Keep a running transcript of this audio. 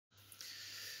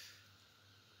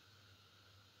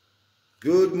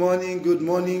Good morning, good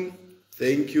morning.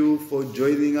 Thank you for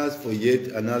joining us for yet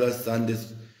another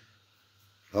Sunday's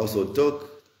Household Talk.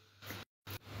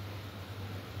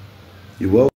 You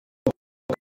welcome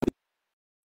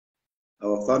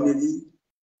our family.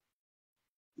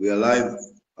 We are live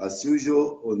as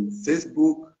usual on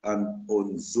Facebook and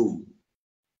on Zoom.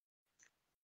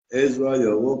 Ezra,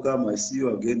 you're welcome. I see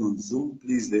you again on Zoom.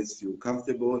 Please, let's feel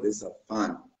comfortable. Let's have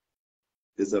fun.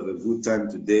 Let's have a good time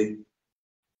today.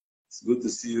 It's good to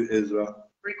see you, Ezra.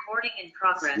 Recording in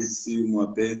progress. Good to see you,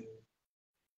 Mwape.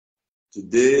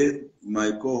 Today,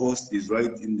 my co-host is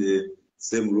right in the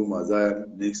same room as I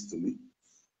am, next to me.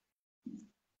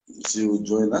 She will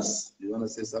join us. You want to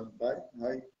say something? Bye?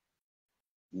 Hi.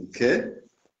 Okay.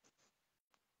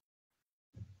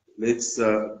 Let's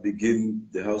begin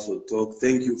the household talk.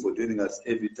 Thank you for joining us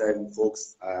every time,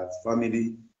 folks.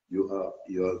 Family, you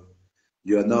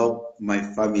are now my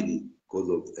family because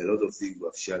of a lot of things we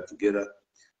have shared together.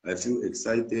 I feel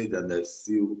excited and I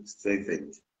feel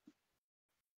strengthened.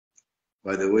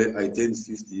 By the way, I turned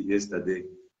 50 yesterday.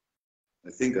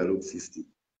 I think I look 50.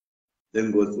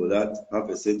 Thank God for that. Half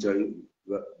a century.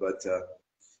 But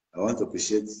I want to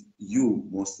appreciate you,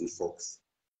 mostly folks,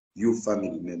 you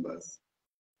family members,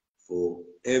 for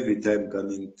every time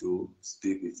coming to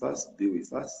speak with us, be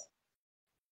with us,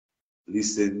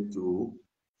 listen to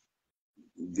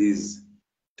these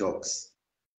talks.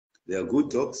 They are good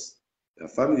talks. They are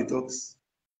family talks.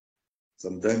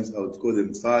 Sometimes I would call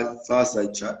them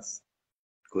fireside chats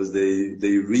because they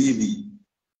really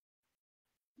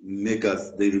make us,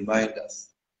 they remind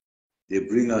us, they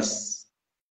bring us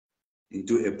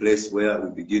into a place where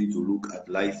we begin to look at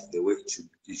life the way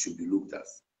it should be looked at.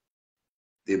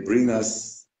 They bring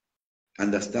us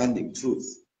understanding,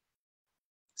 truth.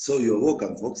 So you're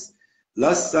welcome, folks.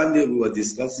 Last Sunday we were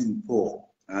discussing Paul,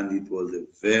 and it was a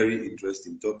very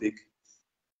interesting topic.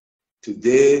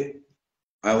 Today,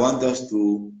 I want us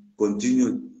to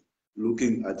continue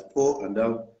looking at Paul and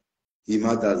how he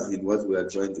matters in what we are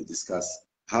trying to discuss.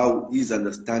 How his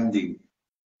understanding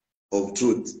of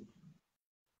truth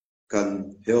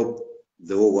can help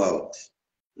the whole world.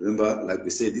 Remember, like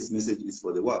we said, this message is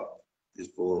for the world.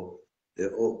 It's for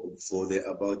the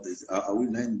about this. Are we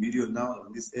 9 billion now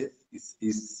on this earth?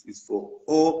 It's for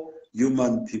all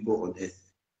human people on earth.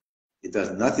 It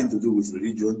has nothing to do with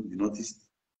religion. You noticed?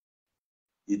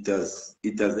 It has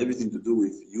everything to do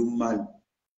with human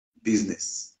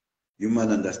business,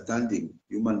 human understanding,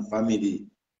 human family.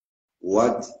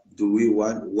 What do we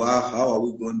want? How are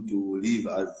we going to live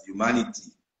as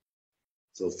humanity?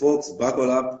 So folks, buckle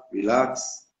up,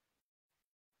 relax,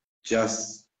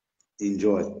 just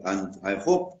enjoy. And I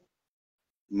hope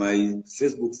my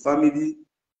Facebook family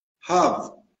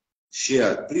have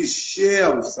shared. Please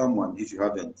share with someone if you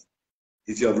haven't.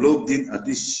 If you have logged in, at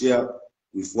least share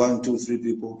with 1, 2, 3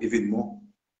 people, even more.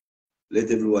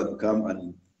 Let everyone come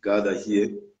and gather here.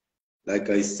 Like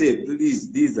I said,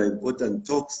 please, these are important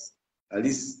talks. At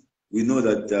least we know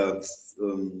that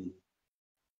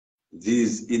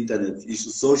these internet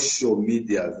issues, social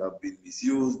medias have been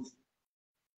misused.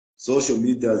 Social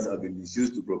medias have been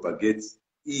misused to propagate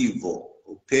evil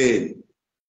or pain.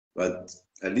 But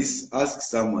at least ask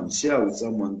someone, share with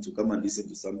someone to come and listen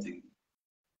to something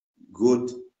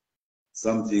good,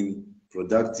 something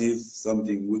productive,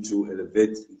 something which will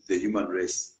elevate the human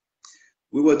race.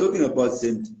 We were talking about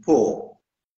St. Paul,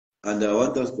 and I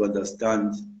want us to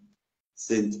understand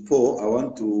St. Paul. I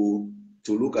want to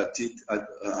look at it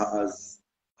as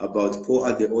about Paul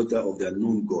at the altar of the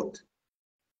unknown God.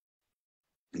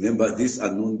 Remember, this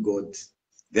unknown God,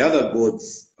 the other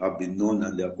gods have been known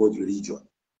and they are called religion.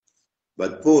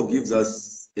 But Paul gives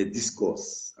us a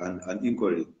discourse and an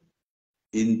inquiry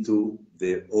into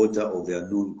the altar of the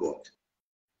unknown God.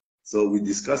 So we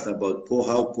discussed about Paul,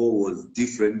 how Paul was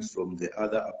different from the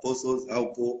other apostles, how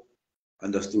Paul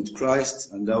understood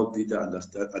Christ, and how Peter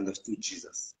understood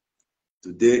Jesus.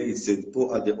 Today it's St.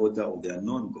 Paul at the altar of the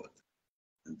unknown God.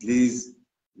 And please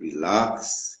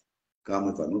relax, come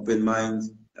with an open mind.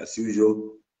 As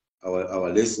usual,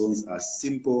 our lessons are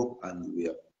simple and we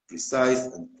are precise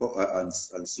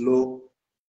and slow,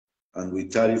 and we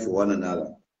tarry for one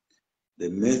another.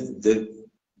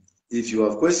 If you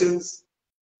have questions,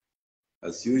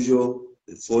 as usual,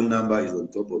 the phone number is on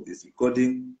top of this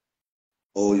recording.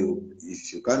 Or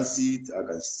if you can't see it, I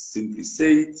can simply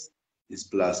say it. It's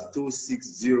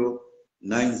 +260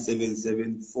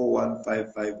 977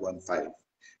 415515.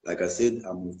 Like I said,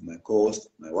 I'm with my co-host,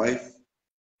 my wife,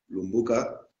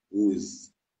 Lumbuka, who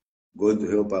is going to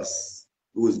help us,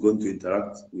 who is going to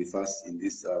interact with us in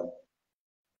this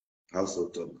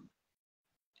household talk.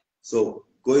 So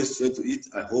going straight to it,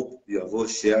 I hope you have all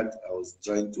shared. I was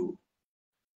trying to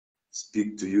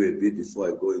speak to you a bit before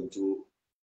I go into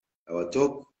our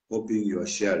talk, hoping you are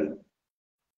sharing.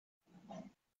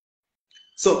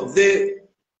 So the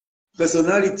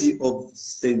personality of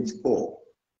St. Paul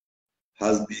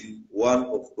has been one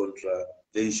of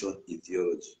contradiction in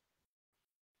theology.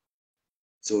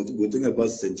 So we're talking about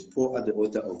St. Paul at the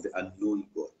altar of the unknown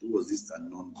God. Who was this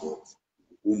unknown God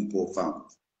whom Paul found?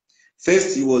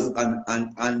 First, he was an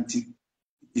anti,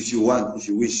 if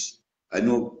you wish. I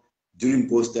know during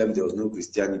Paul's time there was no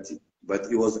Christianity, but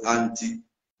he was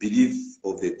anti-belief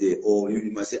of the day, or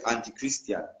you might say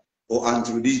anti-Christian or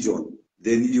anti-religion.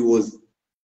 Then he was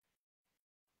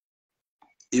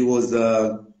anyway,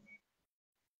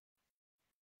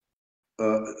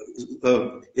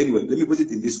 let me put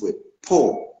it in this way.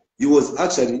 Paul, he was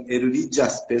actually a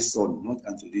religious person, not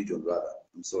anti-religion rather.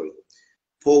 I'm sorry.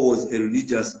 Paul was a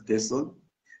religious person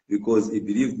because he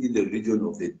believed in the religion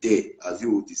of the day, as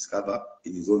you will discover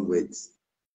in his own words.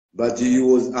 But he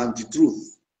was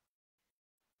anti-truth.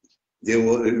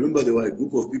 Remember, there were a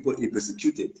group of people he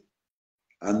persecuted.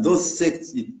 And those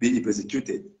sects he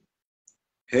persecuted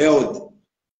held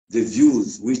the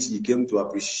views which he came to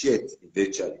appreciate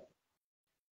eventually.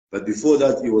 But before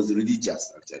that, he was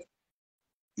religious, actually.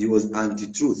 He was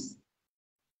anti-truth.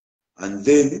 And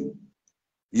then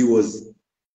he was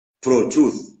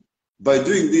pro-truth. By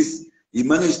doing this, he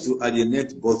managed to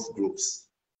alienate both groups.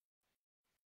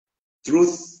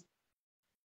 Truth,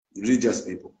 religious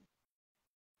people.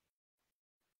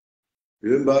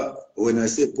 Remember, when I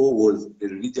say Paul was a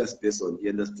religious person, he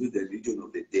understood the religion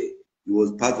of the day. He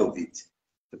was part of it.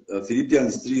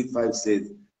 Philippians 3:5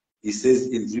 says, he says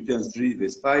in Philippians 3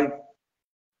 verse 5,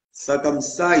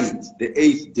 circumcised the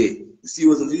 8th day. See, he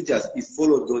was religious. He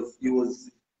followed those. He was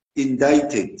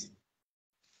indicted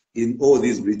in all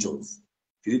these rituals.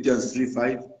 Philippians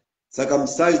 3:5,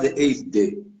 circumcised the 8th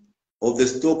day of the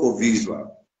stock of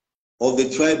Israel, of the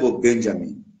tribe of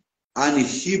Benjamin, and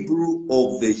Hebrew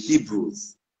of the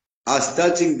Hebrews, as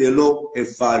touching the law, a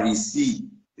Pharisee.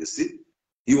 You see,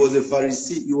 he was a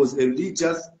Pharisee. He was a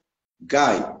religious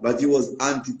guy, but he was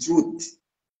anti-truth.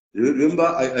 Remember,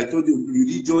 I told you,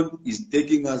 religion is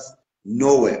taking us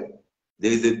nowhere.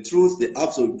 There is a truth, the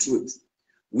absolute truth,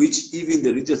 which even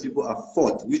the religious people have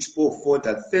fought, which Paul fought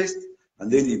at first,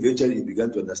 and then eventually he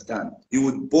began to understand. He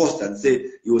would boast and say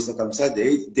he was circumcised the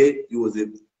 8th day. He was a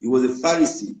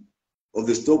Pharisee of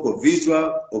the stock of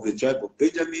Israel, of the tribe of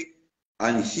Benjamin,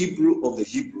 and Hebrew of the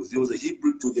Hebrews. He was a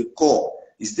Hebrew to the core.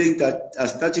 He's saying that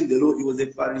as touching the law, he was a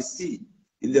Pharisee.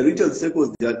 In the religious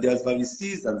circles, there are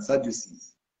Pharisees and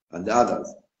Sadducees and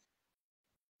others.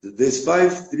 Verse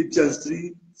 5, Philippians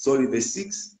 3, verse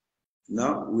 6.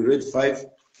 Now we read 5.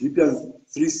 Philippians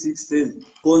 3:6 says,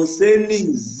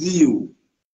 concerning zeal,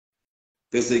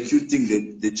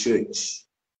 persecuting the church,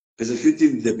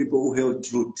 persecuting the people who held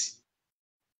truth.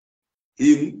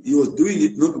 He was doing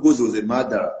it not because he was a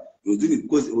murderer. He was doing it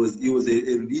because he was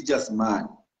a religious man.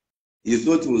 He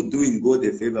thought he was doing God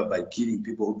a favor by killing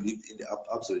people who believed in the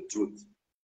absolute truth.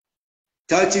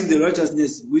 Touching the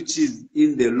righteousness which is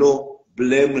in the law,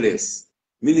 blameless.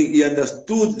 Meaning he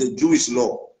understood the Jewish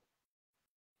law.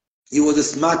 He was a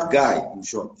smart guy, in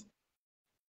short.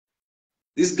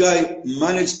 This guy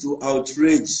managed to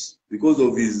outrage, because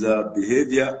of his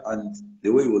behavior and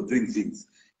the way he was doing things,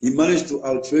 he managed to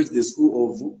outrage the school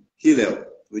of Hillel.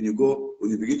 When you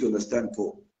begin to understand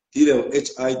Paul, Hillel,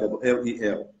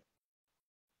 H-I-L-L-E-L.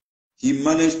 He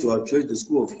managed to outrage the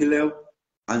school of Hillel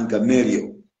and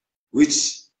Gamaliel,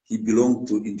 which he belonged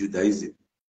to in Judaism.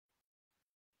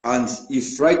 And he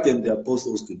frightened the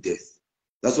apostles to death.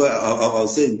 That's why I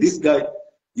was saying this guy,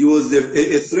 he was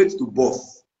a threat to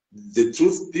both. The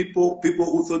truth people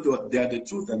who thought they are the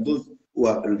truth, and those who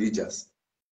are religious.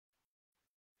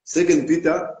 2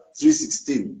 Peter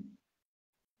 3:16,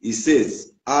 he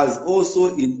says, as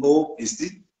also in all, you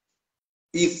see,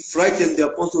 he frightened the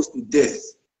apostles to death.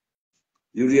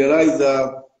 You realize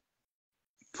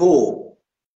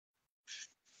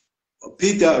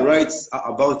Peter writes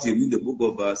about him in the book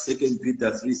of 2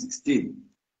 Peter 3:16,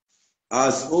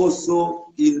 as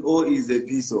also in all his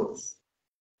epistles,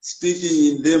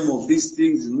 speaking in them of these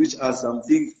things in which are some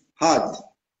things hard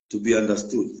to be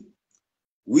understood,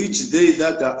 which they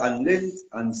that are unlearned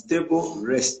and stable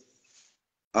rest,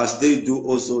 as they do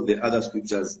also the other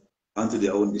scriptures unto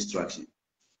their own destruction.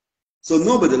 So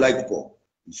nobody liked Paul,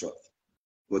 in short.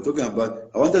 We're talking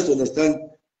about, I want us to understand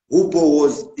who Paul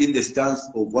was in the stance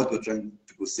of what we're trying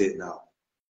to say now.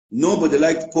 Nobody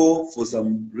liked Paul for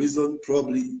some reason,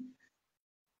 probably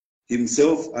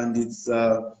himself, and it's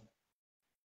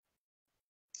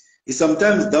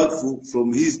sometimes doubtful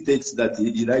from his text that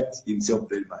he liked himself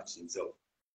very much himself.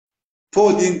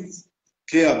 Paul didn't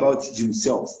care about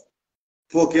himself.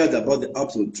 Paul cared about the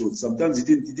absolute truth. Sometimes it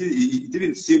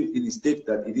didn't seem in his state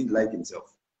that he didn't like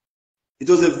himself. It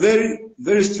was a very,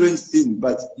 very strange thing,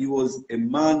 but he was a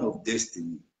man of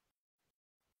destiny.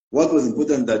 What was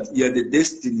important that he had a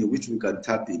destiny which we can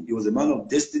tap in. He was a man of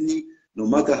destiny, no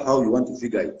matter how you want to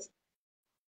figure it.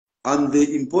 And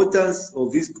the importance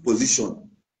of his position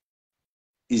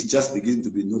is just beginning to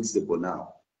be noticeable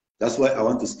now. That's why I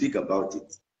want to speak about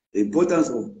it. The importance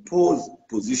of Paul's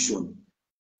position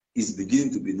is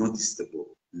beginning to be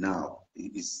noticeable now.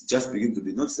 It's just beginning to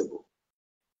be noticeable.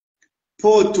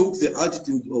 Paul took the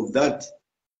attitude of that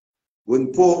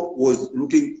when Paul was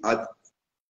looking at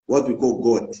what we call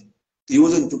God. He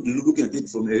wasn't looking at it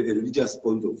from a religious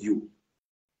point of view.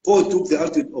 Paul took the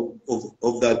attitude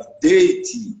of that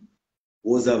deity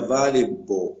was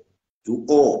available to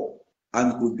all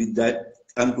and could be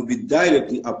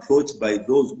directly approached by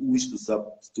those who wish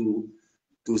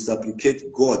to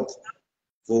supplicate God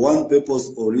for one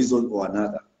purpose or reason or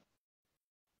another.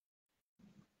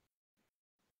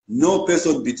 No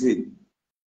person between.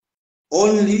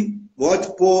 Only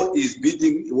what Paul is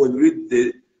bidding when we read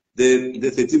the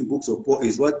 13 books of Paul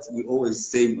is what we always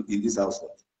say in this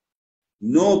household.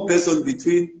 No person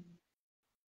between.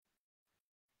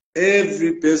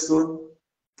 Every person.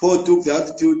 Paul took the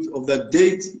attitude of that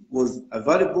deity was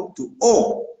available to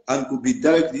all and could be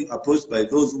directly approached by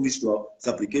those who wish to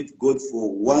supplicate God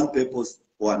for one purpose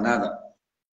or another.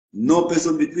 No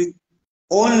person between.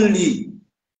 Only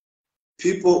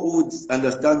people who would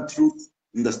understand truth,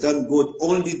 understand God,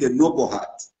 only the noble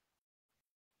heart,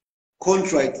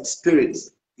 contrite spirit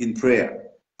in prayer,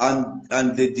 and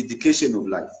the dedication of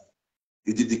life.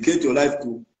 You dedicate your life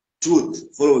to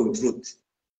truth, following truth.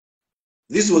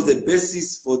 This was the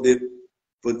basis for the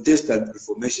Protestant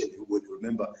Reformation, you would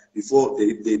remember, before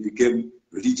they became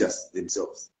religious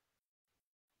themselves.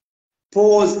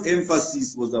 Paul's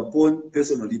emphasis was upon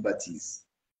personal liberties.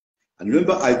 And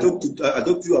remember, I talked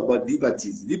to you about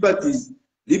liberties. Liberty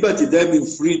doesn't mean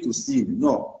free to sin.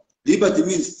 No. Liberty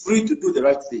means free to do the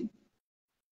right thing.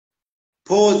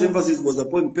 Paul's emphasis was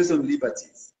upon personal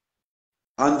liberties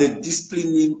and the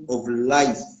disciplining of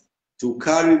life to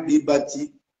carry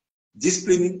liberty.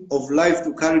 Disciplining of life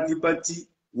to carry liberty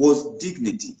was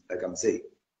dignity, like I'm saying.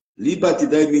 Liberty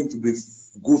doesn't mean to be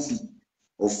goofy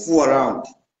or fool around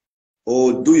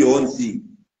or do your own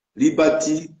thing.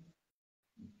 Liberty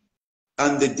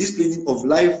and the disciplining of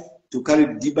life to carry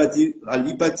liberty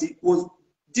was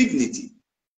dignity.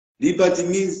 Liberty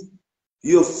means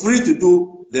you're free to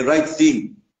do the right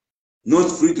thing, not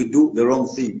free to do the wrong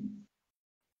thing.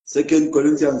 2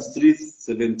 Corinthians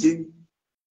 3:17.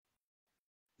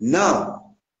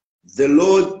 Now, the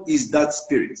Lord is that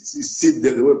spirit. See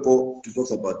the way Paul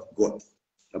talks about God,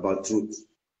 about truth.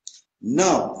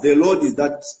 Now, the Lord is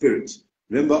that spirit.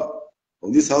 Remember,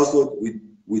 on this household,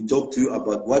 we talked to you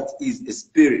about what is a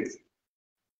spirit.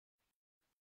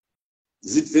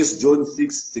 Is it 1 John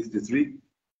 6:63?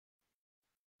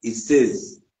 It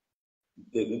says,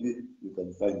 maybe you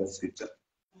can find that scripture.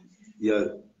 Yeah,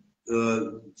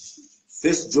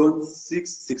 1 John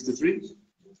 6:63.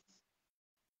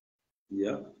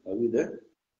 Yeah, are we there?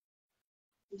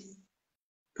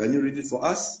 Can you read it for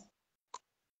us?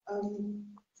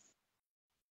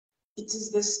 It is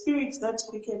the spirit that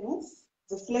quickeneth,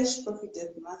 the flesh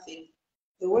profiteth nothing.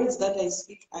 The words that I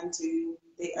speak unto you,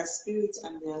 they are spirit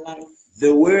and they are life.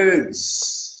 The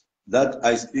words that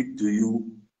I speak to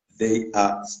you, they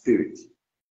are spirit.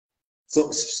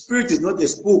 So spirit is not a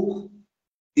spook.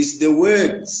 It's the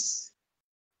words.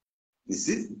 You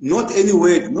see, not any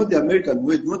word, not the American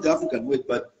word, not the African word,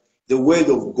 but the word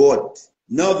of God.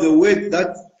 Now the word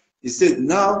that it says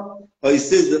now, or it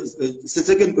says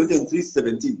 2 Corinthians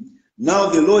 3:17. Now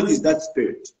the Lord is that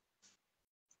spirit.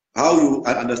 How you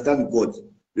understand God.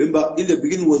 Remember, in the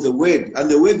beginning was the word, and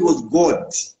the word was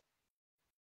God.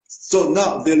 So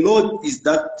now the Lord is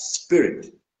that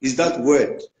spirit, is that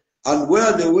word. And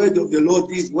where the word of the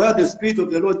Lord is, where the spirit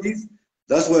of the Lord is,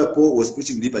 that's where Paul was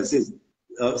preaching deep and says,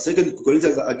 2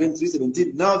 Corinthians again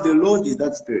 3:17. Now the Lord is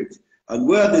that spirit, and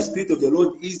where the spirit of the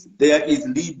Lord is, there is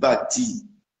liberty.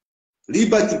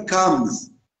 Liberty comes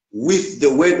with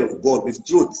the word of God, with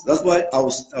truth. That's why I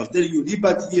was telling you,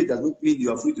 liberty here does not mean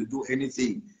you are free to do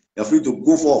anything. You are free to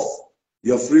goof off.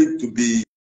 You are free to be.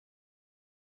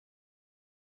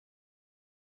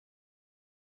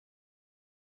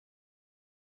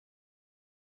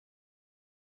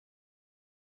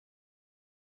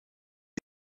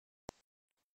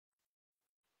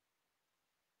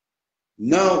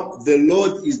 Now the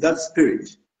Lord is that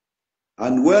spirit,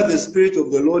 and where the spirit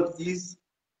of the Lord is,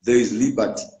 there is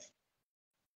liberty.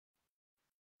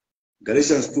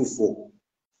 Galatians 2:4.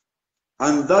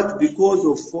 And that because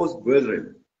of false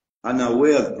brethren,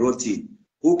 unawares brought in,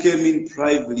 who came in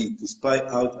privately to spy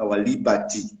out our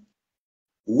liberty,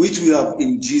 which we have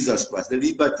in Jesus Christ. The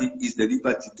liberty is the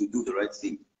liberty to do the right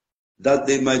thing, that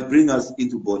they might bring us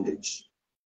into bondage.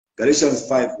 Galatians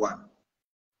 5:1.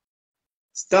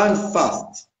 Stand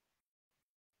fast.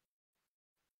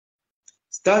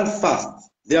 Stand fast,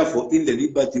 therefore, in the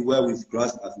liberty wherewith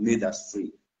Christ hath made us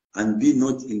free, and be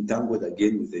not entangled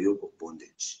again with the yoke of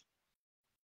bondage.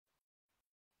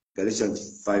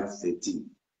 Galatians 5:13.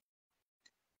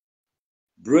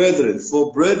 Brethren,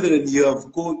 for brethren you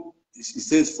have called, it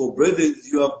says, for brethren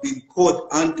you have been called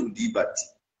unto liberty.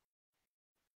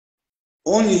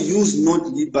 Only use not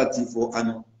liberty for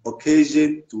an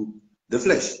occasion to the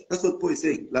flesh. That's what Paul is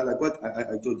saying, like what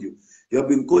I told you. You have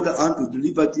been called unto the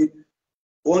liberty.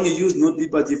 Only use not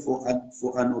liberty for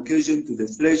an occasion to the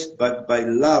flesh, but by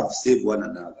love save one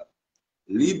another.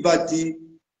 Liberty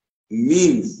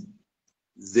means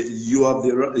that you have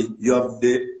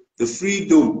the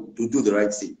freedom to do the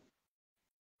right thing.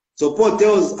 So Paul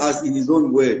tells us in his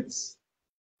own words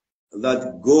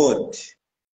that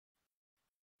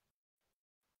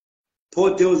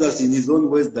Paul tells us in his own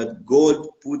words that God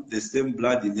put the same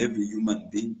blood in every human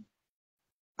being,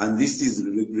 and this is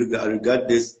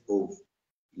regardless of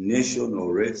nation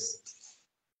or race.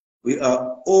 We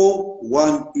are all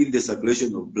one in the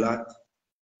circulation of blood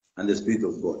and the Spirit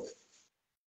of God.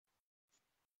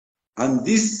 And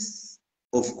this,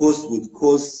 of course, would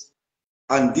cause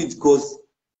and did cause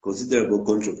considerable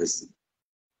controversy,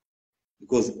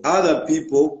 because other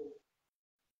people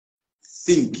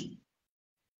think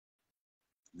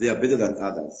they are better than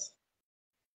others.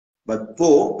 But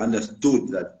Paul understood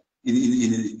that in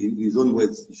his own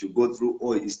words, if you go through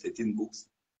all his 13 books,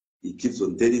 he keeps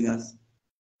on telling us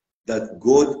that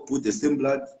God put the same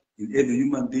blood in every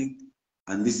human being,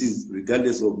 and this is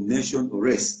regardless of nation or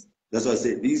race. That's why I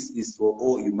say this is for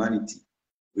all humanity.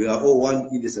 We are all one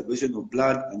in the separation of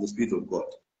blood and the Spirit of God.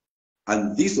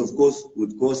 And this, of course,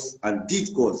 would cause and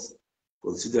did cause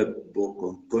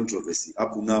considerable controversy.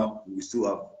 Up to now, we still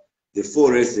have the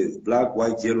four races, black,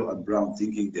 white, yellow, and brown,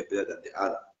 thinking they're better than the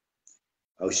other.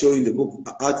 I'll show you in the book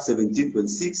Acts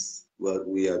 17:6, where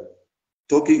we are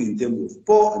talking in terms of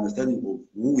Paul understanding of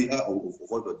who we are, of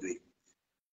what we're doing.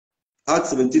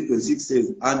 Acts 17:6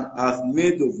 says, and hath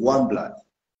made of one blood,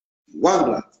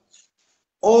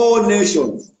 all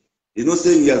nations. He's not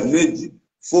saying he has made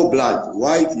four blood,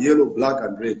 white, yellow, black,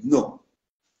 and red. No.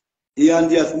 He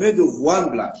hath made of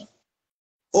one blood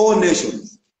all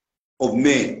nations of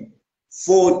men,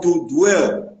 for to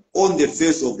dwell on the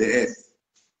face of the earth,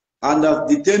 and have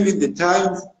determined the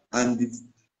times and the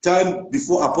time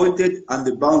before appointed and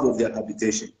the bound of their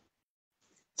habitation.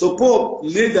 So Paul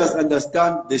made us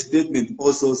understand the statement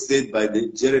also said by the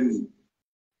Jeremy.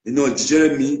 You know,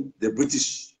 Jeremy, the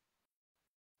British.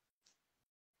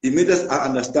 He made us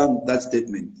understand that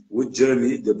statement, which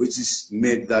Jeremy, the British,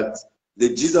 made, that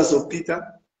the Jesus of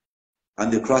Peter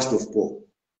and the Christ of Paul.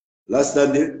 Last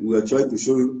Sunday, we were trying to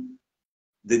show you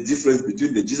the difference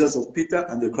between the Jesus of Peter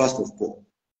and the Christ of Paul.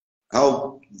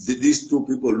 How these two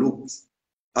people looked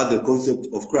at the concept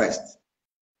of Christ.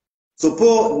 So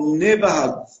Paul never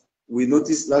had, we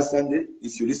noticed last Sunday,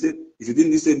 if you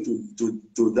didn't listen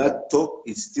to that talk,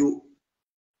 it's still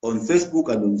on Facebook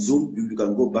and on Zoom. You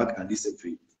can go back and listen to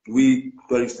it. We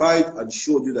clarified and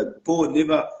showed you that Paul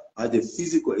never had a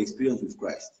physical experience with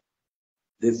Christ.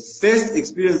 The first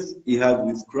experience he had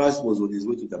with Christ was on his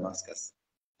way to Damascus.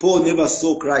 Paul never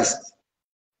saw Christ,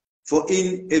 for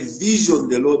in a vision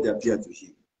the Lord appeared to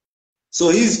him. So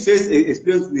his first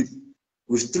experience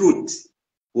with truth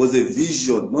was a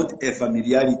vision, not a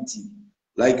familiarity.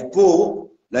 Like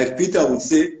Paul, like Peter would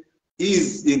say,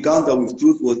 his encounter with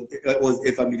truth was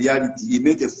a familiarity. He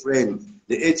met a friend.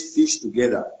 They ate fish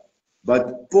together.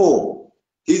 But Paul,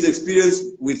 his experience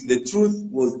with the truth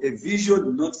was a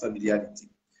vision, not familiarity.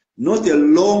 Not a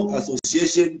long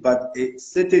association, but a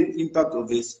certain impact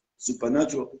of a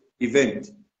supernatural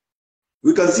event.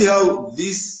 We can see how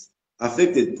this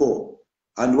affected Paul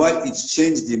and why it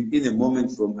changed him in a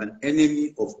moment from an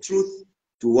enemy of truth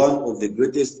to one of the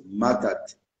greatest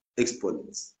martyred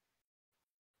exponents.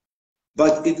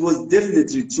 But it was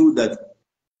definitely true that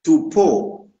to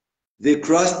Paul, the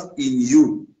Christ in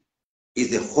you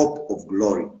is the hope of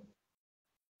glory.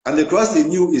 And the Christ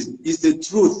in you is the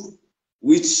truth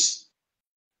which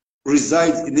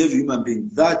resides in every human being,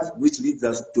 that which leads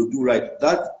us to do right,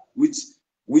 that which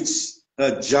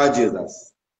judges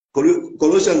us.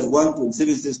 Colossians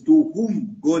 1:27 says, to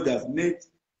whom God has made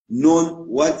known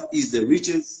what is the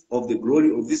riches of the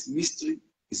glory of this mystery.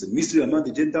 It's a mystery among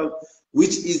the Gentiles,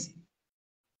 which is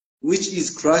which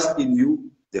is Christ in you,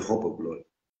 the hope of glory.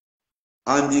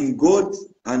 And in God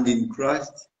and in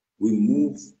Christ we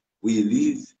move, we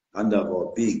live, and have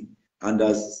our being. And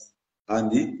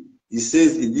he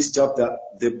says in this chapter,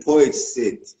 the poet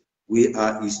said, we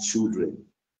are his children.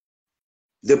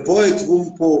 The poet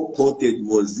whom Paul quoted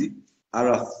was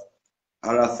Arathatha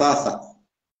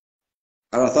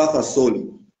Soli,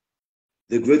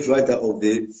 the great writer of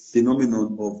the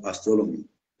phenomenon of astronomy.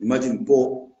 Imagine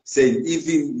Paul saying,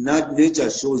 even nature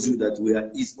shows you that we are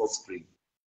his offspring.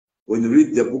 When you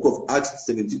read the book of Acts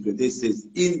 17:28, it says,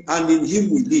 in him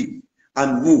we live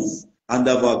and move and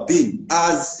have our being,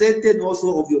 as certain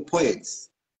also of your poets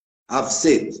have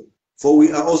said, for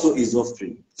we are also his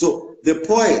offspring. So this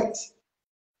poet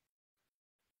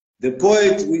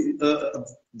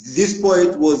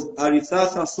was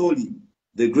Arathatha Soli,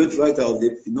 the great writer of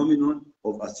the phenomenon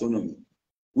of astronomy,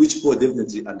 which Paul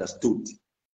definitely understood.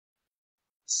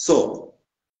 So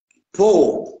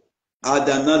Paul had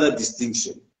another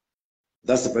distinction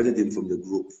that separated him from the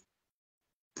group.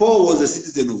 Paul was a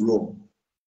citizen of Rome,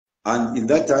 and in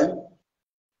that time,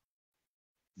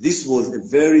 this was a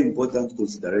very important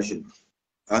consideration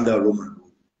under Roman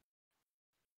rule.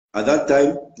 At that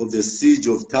time of the siege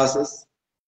of Tarsus,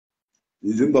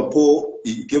 you remember Paul,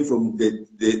 he came from the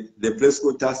place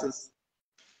called Tarsus,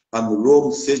 and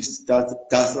Rome sieged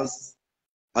Tarsus.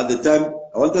 At the time,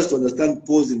 I want us to understand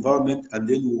Paul's environment, and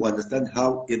then we'll understand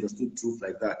how he understood truth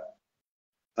like that.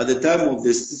 At the time of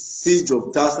the siege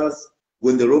of Tarsus,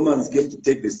 when the Romans came to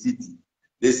take the city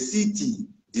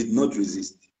did not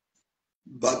resist,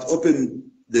 but opened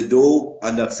the door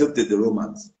and accepted the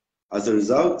Romans. As a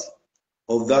result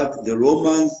of that, the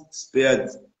Romans spared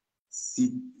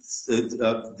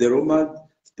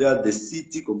the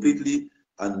city completely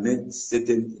and made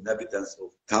certain inhabitants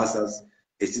of Tarsus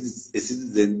a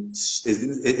citizen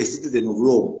of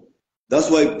Rome. That's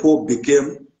why Paul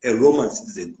became a Roman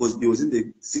citizen, because he was in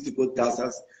the city called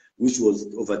Tarsus, which was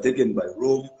overtaken by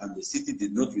Rome, and the city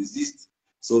did not resist.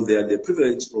 So they had the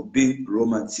privilege of being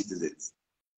Roman citizens.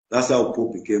 That's how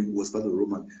Paul was part of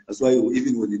Roman. That's why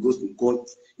even when he goes to court,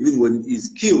 even when he's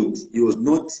killed, he was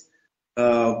not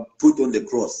put on the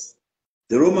cross.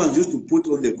 The Romans used to put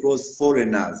on the cross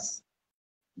foreigners,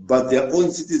 but their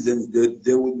own citizens,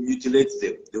 they would mutilate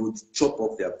them. They would chop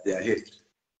off their head.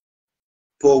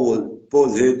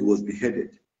 Paul's head was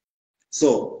beheaded.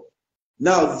 So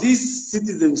now this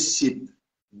citizenship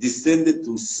descended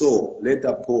to Saul,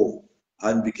 later Paul,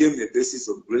 and became a basis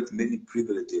of great many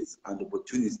privileges and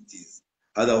opportunities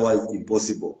otherwise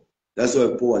impossible. That's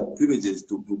why Paul had privileges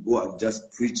to go and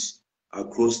just preach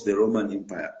across the Roman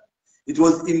Empire. It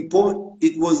was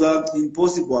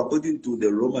impossible according to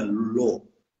the Roman law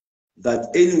that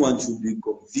anyone should be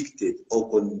convicted or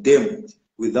condemned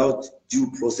without due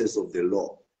process of the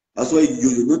law. That's why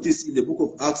you notice in the book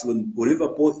of Acts, whenever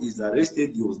Paul is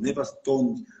arrested, he was never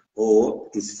stoned or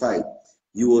crucified.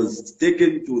 He was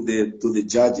taken to the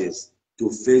judges to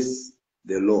face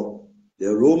the law.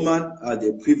 The Roman had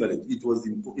a privilege. It was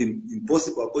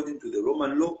impossible according to the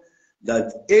Roman law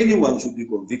that anyone should be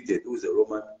convicted who is a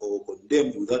Roman or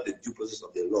condemned without the due process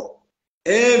of the law.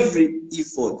 Every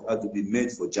effort had to be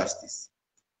made for justice.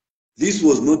 This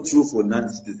was not true for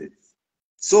non-citizens.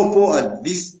 So Paul had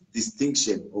this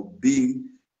distinction of being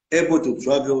able to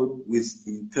travel with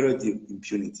imperative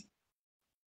impunity.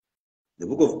 The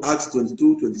book of Acts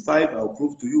 22-25, I'll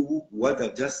prove to you what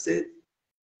I've just said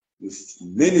with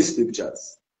many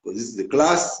scriptures, because this is a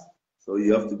class, so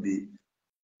you have to be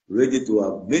ready to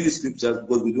have many scriptures,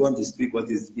 because we don't want to speak what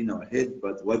is in our head,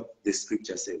 but what the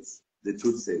scripture says, the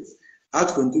truth says.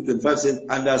 Acts 22-25 says,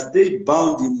 and as they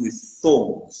bound him with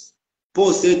thongs,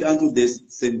 Paul said unto the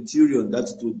centurion that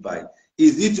stood by,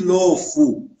 is it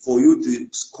lawful for you to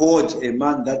scourge a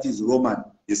man that is Roman?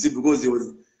 You see, because he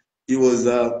was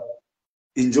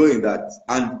enjoying that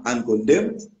and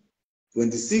condemned.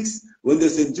 26, when the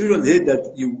centurion heard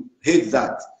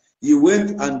that, he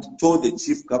went and told the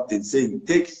chief captain, saying,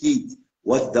 take heed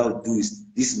what thou doest.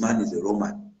 This man is a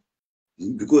Roman.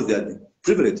 Because they are the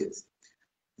privileges.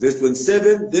 Verse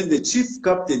 27, then the chief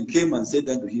captain came and said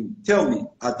unto him, tell me,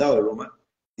 art thou a Roman?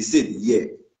 He said,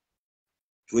 yea.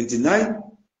 29,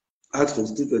 Acts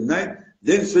 22:29,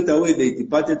 then straight away they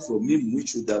departed from him, which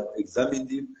should have examined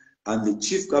him, and the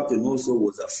chief captain also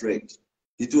was afraid.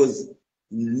 It was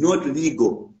not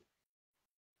legal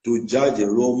to judge a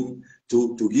Rome,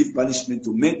 to give punishment,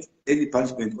 to make any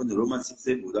punishment on the Roman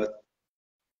citizen without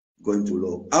going to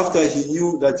law. After he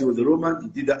knew that he was a Roman, he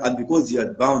did that, and because he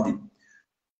had bound him.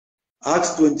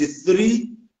 Acts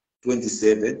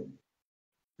 23:27,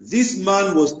 this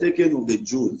man was taken of the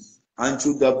Jews and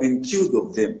should have been killed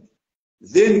of them.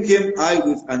 Then came I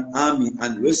with an army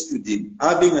and rescued him,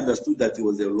 having understood that he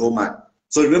was a Roman.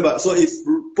 So remember, so if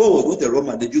Paul was not a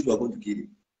Roman, the Jews were going to kill him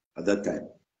at that time.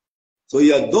 So he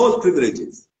had those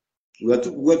privileges.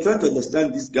 We're trying to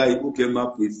understand this guy who came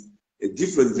up with a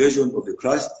different version of the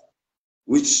Christ,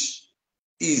 which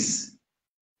is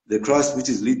the Christ which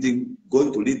is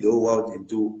going to lead the whole world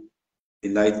into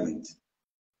enlightenment.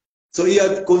 So he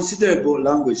had considerable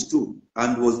language too,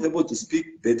 and was able to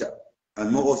speak better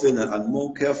and more often and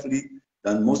more carefully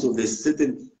than most of the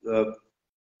certain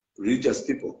religious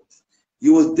people. He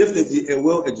was definitely a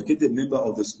well-educated member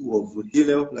of the school of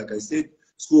Hillel, like I said,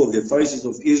 school of the Pharisees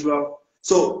of Israel.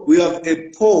 So we have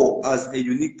a Paul as a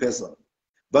unique person,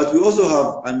 but we also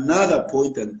have another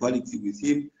point and quality with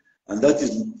him, and that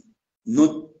is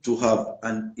not to have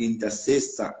an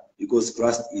intercessor, because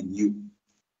Christ in you.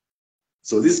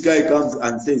 So this guy comes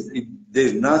and says,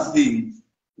 there's nothing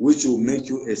which will make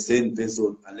you a sane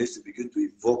person unless you begin to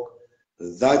evoke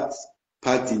that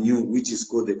part in you which is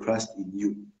called the Christ in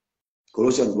you.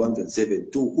 Colossians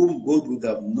 1:7, to whom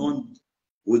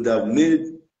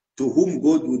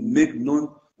God would make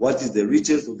known what is the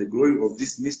riches of the glory of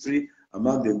this mystery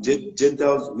among the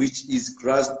Gentiles, which is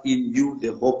Christ in you,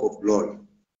 the hope of glory.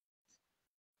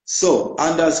 So,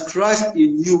 and as Christ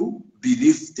in you be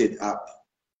lifted up,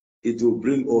 it will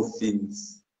bring all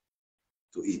things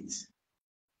to it.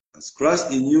 As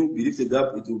Christ in you be lifted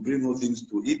up, it will bring all things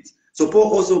to it. So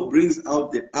Paul also brings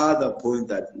out the other point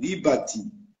that liberty,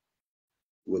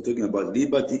 we're talking about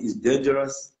liberty, is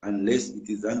dangerous unless it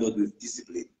is handled with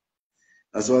discipline.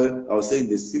 That's why I was saying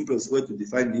the simplest way to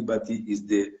define liberty is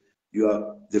the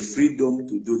freedom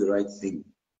to do the right thing.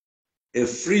 A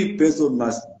free person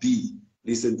must be,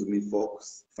 listen to me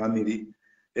folks, family,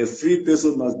 a free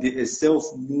person must be a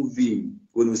self-moving.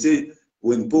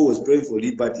 When Paul was praying for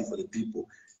liberty for the people,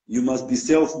 you must be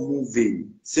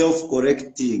self-moving,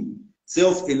 self-correcting,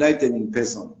 self-enlightening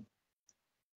person.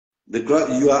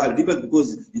 You are at liberty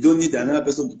because you don't need another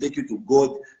person to take you to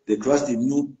God. The Christ in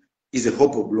you is a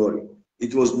hope of glory.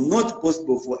 It was not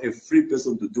possible for a free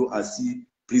person to do as he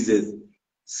pleases,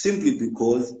 simply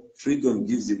because freedom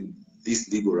gives him this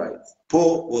legal right.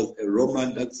 Paul was a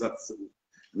Roman. That's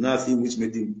nothing which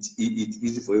made it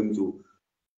easy for him to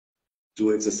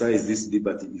exercise this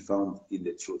liberty he found in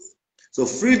the truth. So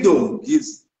freedom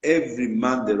gives every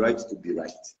man the right to be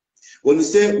right. When we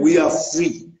say we are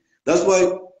free, that's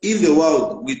why in the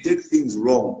world we take things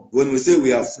wrong. When we say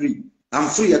we are free, I'm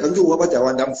free, I can do what I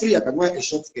want. I'm free, I can wear a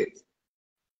short skirt.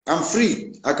 I'm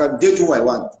free, I can date who I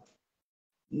want.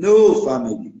 No,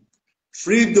 family.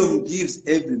 Freedom gives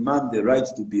every man the right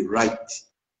to be right.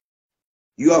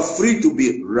 You are free to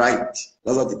be right.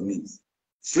 That's what it means.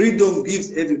 Freedom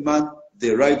gives every man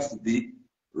the right to be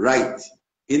right.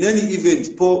 In any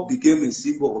event, Paul became a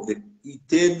symbol of the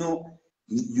eternal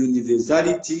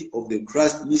universality of the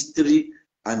Christ mystery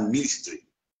and ministry.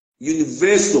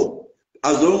 Universal.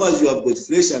 As long as you have got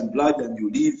flesh and blood and you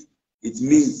live, it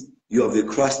means you have the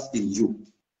Christ in you.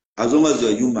 As long as you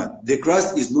are human. The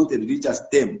Christ is not a religious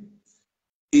term.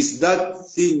 It's that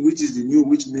thing which is in you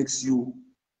which makes you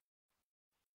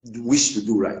wish to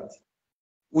do right.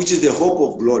 Which is the hope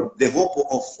of glory, the hope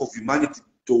of humanity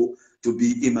to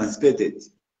be emancipated.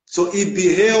 So it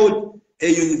beheld a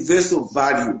universal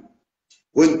value.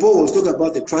 When Paul was talking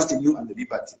about the Christ in you and the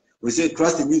liberty, we said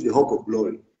Christ in you, the hope of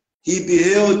glory. He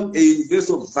beheld a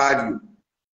universal value,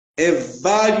 a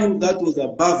value that was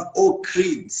above all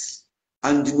creeds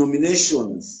and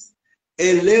denominations,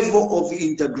 a level of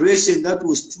integration that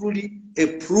was truly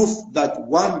a proof that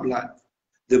one blood,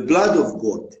 the blood of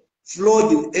God,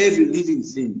 flowed in every living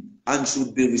thing and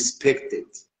should be respected.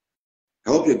 I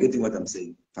hope you're getting what I'm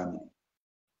saying, family.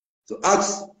 So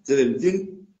Acts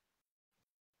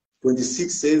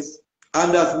 17:26 says,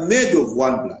 and have made of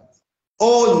one blood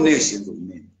all nations of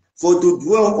men, for to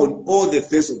dwell on all the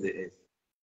face of the earth,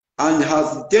 and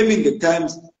have determined the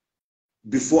times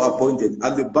before appointed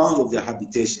and the bounds of their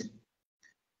habitation.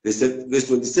 Verse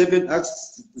 27,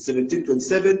 Acts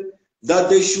 17:27, that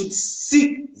they should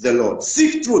seek the Lord,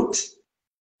 seek truth,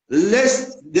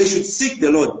 lest they should seek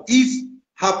the Lord, if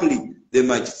haply they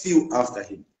might feel after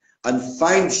him, and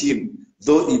find him,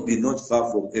 though he be not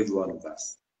far from every one of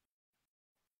us.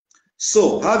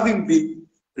 So, having been,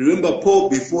 remember Paul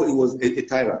before he was a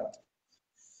tyrant.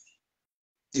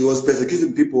 He was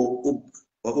persecuting people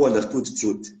who understood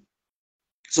truth.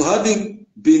 So having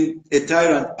been a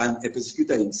tyrant and a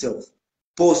persecutor himself,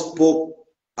 Paul spoke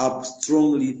up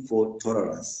strongly for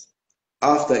tolerance.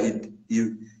 After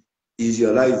he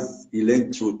realized he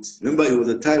learned truth. Remember, he was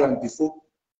a tyrant before,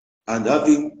 and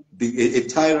having been a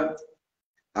tyrant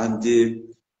and a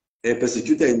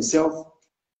persecutor himself,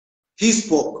 He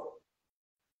spoke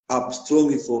up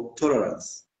strongly for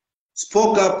tolerance.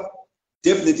 Spoke up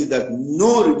definitely that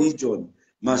no religion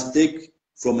must take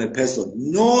from a person,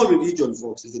 no religion,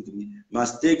 folks, listen to me,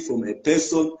 must take from a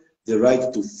person the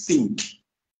right to think.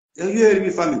 Are you hearing me,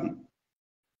 family?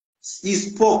 He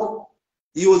spoke.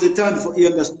 He was a time for he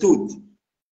understood.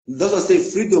 That's what I say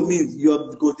freedom means you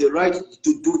have got the right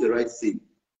to do the right thing.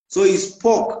 So he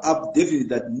spoke up definitely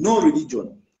that no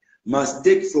religion must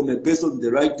take from a person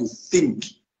the right to think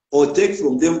or take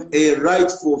from them a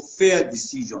right for fair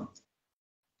decision.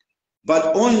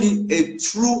 But only a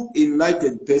true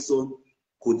enlightened person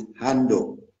could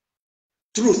handle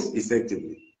truth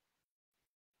effectively.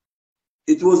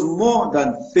 It was more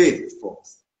than faith,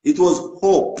 folks. It was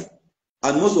hope.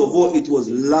 And most of all, it was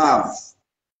love.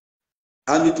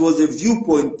 And it was a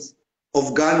viewpoint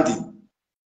of Gandhi.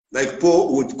 Like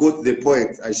Paul would quote the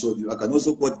poet I showed you. I can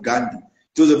also quote Gandhi.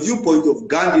 It was a viewpoint of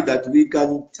Gandhi that we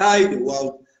can tie the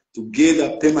world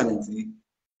together permanently,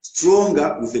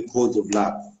 stronger with the cause of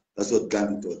love. That's what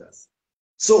Gandhi told us.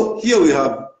 So here we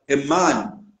have a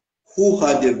man who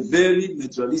had a very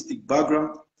materialistic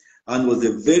background and was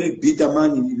a very bitter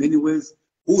man in many ways,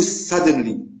 who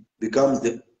suddenly becomes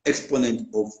the exponent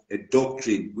of a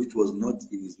doctrine which was not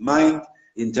in his mind,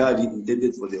 entirely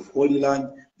intended for the Holy Land,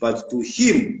 but to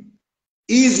him,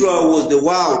 Israel was the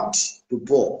world to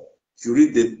Paul. If you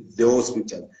read the whole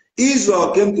scripture,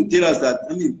 Israel came to tell us that,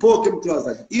 Paul came to tell us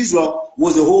that Israel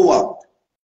was the whole world.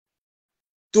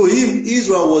 To him,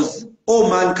 Israel was all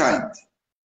mankind.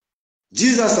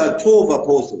 Jesus had 12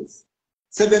 apostles,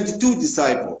 72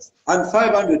 disciples, and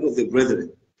 500 of the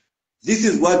brethren. This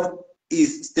is what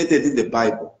is stated in the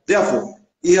Bible. Therefore,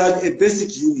 he had a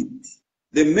basic unit.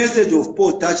 The message of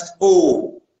Paul touched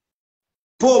all.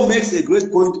 Paul makes a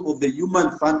great point of the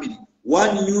human family,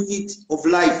 one unit of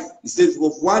life. He says,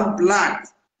 of one blood,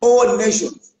 all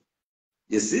nations.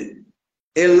 You see?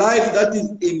 A life that is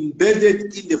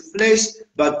embedded in the flesh,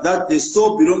 but that the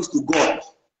soul belongs to God.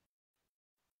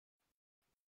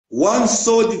 One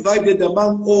soul divided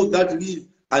among all that live,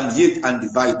 and yet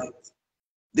undivided.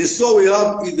 The soul we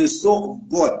have is the soul of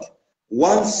God.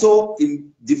 One soul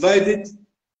divided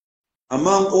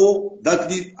among all that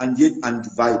live, and yet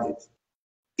undivided.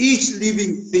 Each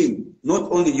living thing,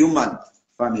 not only human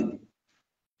family,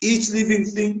 each living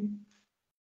thing,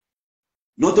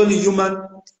 not only human,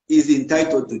 is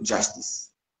entitled to justice,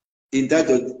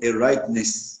 entitled a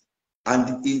rightness,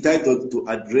 and entitled to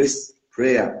address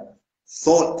prayer,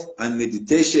 thought, and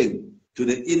meditation to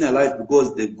the inner life,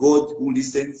 because the God who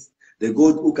listens, the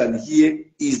God who can hear,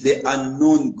 is the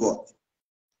unknown God,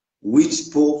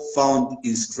 which Paul found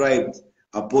inscribed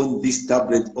upon this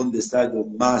tablet on the side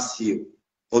of Mars Hill,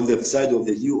 on the side of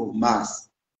the hill of Mars.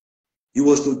 He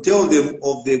was to tell them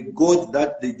of the God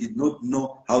that they did not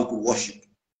know how to worship.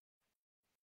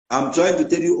 I'm trying to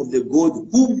tell you of the God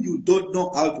whom you don't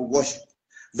know how to worship.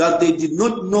 That they did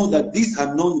not know that this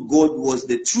unknown God was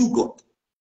the true God.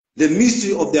 The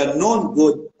mystery of the unknown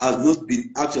God has not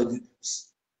been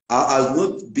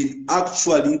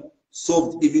actually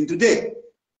solved even today.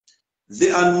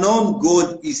 The unknown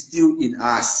God is still in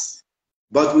us,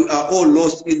 but we are all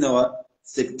lost in our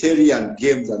sectarian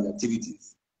games and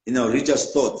activities, in our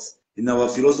religious thoughts, in our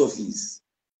philosophies.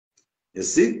 You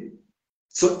see?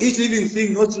 So each living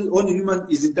thing, not only human,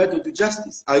 is entitled to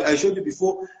justice. I showed you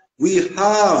before, we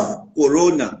have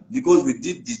corona because we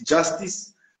did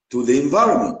disjustice to the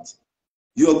environment.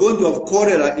 You are going to have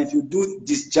cholera if you do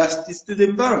disjustice to the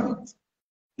environment.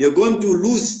 You're going to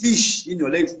lose fish in your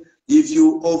legs if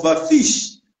you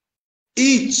overfish.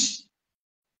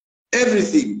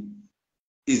 Everything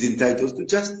is entitled to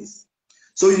justice.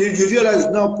 So you realize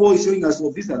now Paul is showing us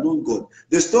of this unknown God.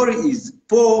 The story is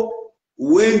Paul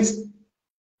went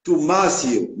to Mars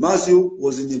Hill. Mars Hill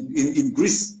was in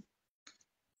Greece,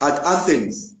 at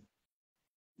Athens.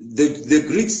 The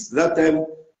Greeks that time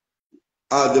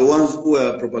are the ones who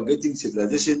were propagating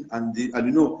civilization, and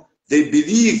you know, they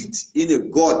believed in a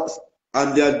God,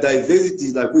 and their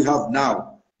diversity like we have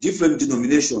now, different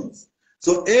denominations.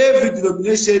 So every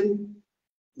denomination,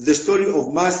 the story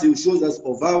of Mars Hill shows us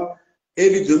of how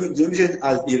every denomination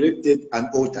has erected an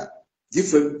altar,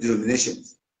 different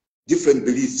denominations, different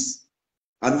beliefs.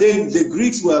 And then the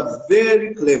Greeks were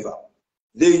very clever.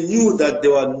 They knew that they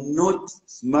were not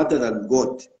smarter than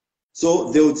God.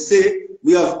 So they would say,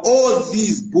 we have all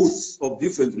these booths of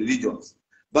different religions,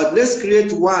 but let's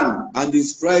create one and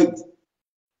inscribe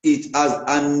it as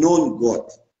unknown God,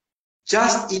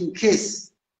 just in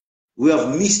case we have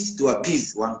missed to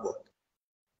appease one God.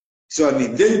 So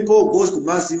then Paul goes to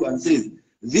Matthew and says,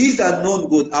 these unknown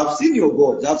God, I've seen your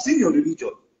God, I've seen your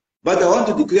religion, but I want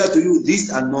to declare to you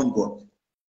this unknown God.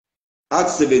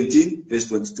 Acts 17, verse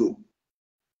 22.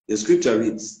 The scripture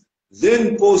reads,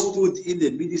 Then Paul stood in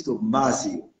the midst of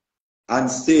Marcia and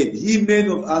said, Ye men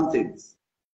of Athens,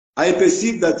 I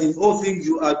perceive that in all things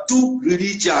you are too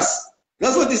religious.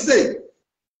 That's what he said.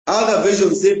 Other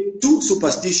versions say too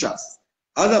superstitious.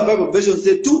 Other Bible versions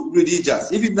say too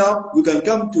religious. Even now, we can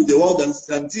come to the world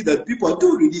and see that people are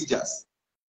too religious.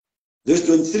 Verse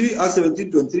 23, Acts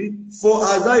 17, 23. For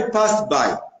as I passed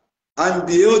by and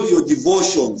beheld your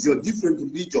devotions, your different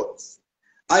religions,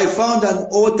 I found an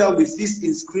altar with this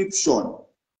inscription,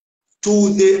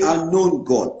 To the unknown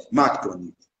God, marked on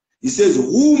it. He says,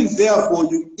 Whom therefore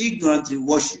you ignorantly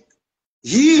worship.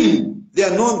 Him, the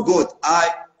unknown God,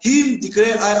 him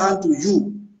declare I unto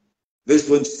you. Verse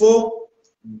 24,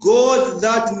 God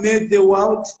that made the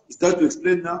world, he starts to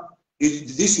explain now,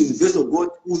 is this universe of God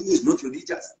who is not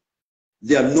religious.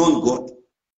 The unknown God.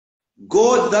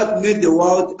 God that made the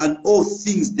world and all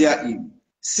things therein,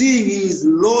 seeing he is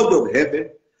Lord of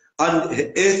heaven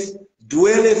and earth,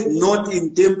 dwelleth not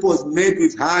in temples made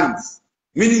with hands.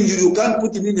 Meaning you can't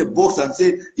put him in a box and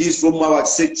say he's from our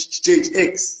church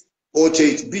X or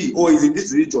church B, or he's in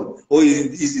this religion, or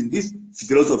he's in this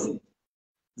philosophy.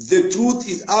 The truth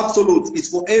is absolute. It's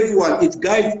for everyone. It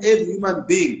guides every human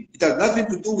being. It has nothing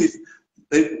to do with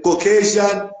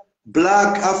Caucasian,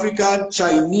 Black, African,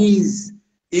 Chinese,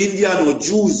 Indian, or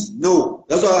Jews. No.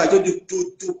 That's why I told you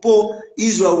to Paul,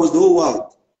 Israel was the whole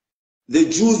world. The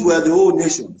Jews were the whole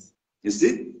nations. You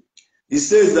see? He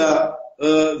says,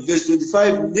 verse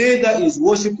 25, neither is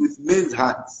worship with men's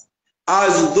hands,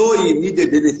 as though he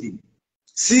needed anything.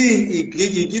 Seeing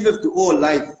he giveth to all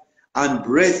life and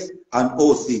breath and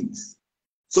all things.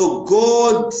 So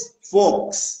God,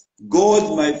 folks,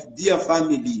 God, my dear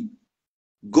family,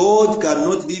 God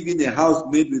cannot live in a house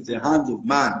made with the hands of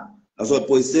man. That's what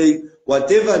Paul is saying.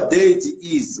 Whatever deity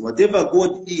is, whatever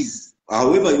God is,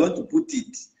 however you want to put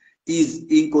it, is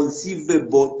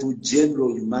inconceivable to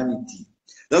general humanity.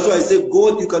 That's why I say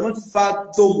God, you cannot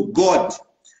fathom God.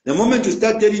 The moment you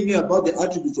start telling me about the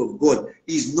attributes of God,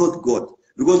 is not God.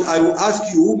 Because I will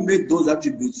ask you who made those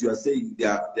attributes you are saying they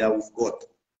are with God.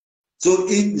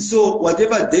 So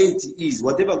whatever deity is,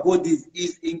 whatever God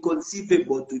is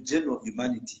inconceivable to general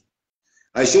humanity.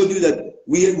 I showed you that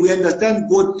we understand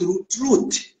God through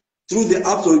truth, through the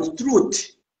absolute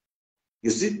truth.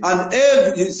 You see?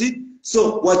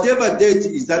 So whatever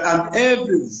deity is that, and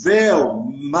every veil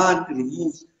man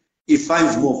removes, he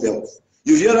finds more veils.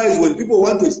 You realize when people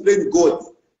want to explain God,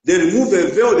 they remove a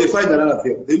veil, they find another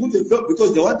veil. They remove the veil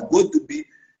because they want God to be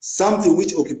something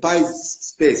which occupies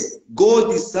space.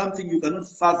 God is something you cannot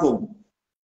fathom.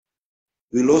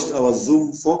 We lost our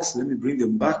Zoom folks. Let me bring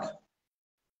them back.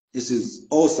 This is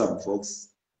awesome, folks.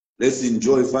 Let's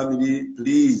enjoy, family.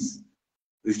 Please,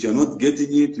 if you're not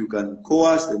getting it, you can call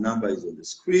us. The number is on the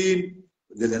screen.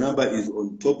 The number is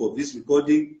on top of this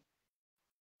recording.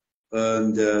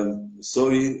 And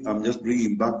sorry, I'm just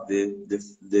bringing back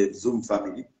the Zoom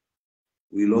family.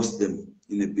 We lost them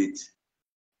in a bit,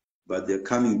 but they're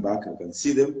coming back. I can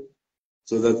see them,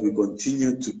 so that we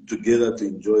continue together to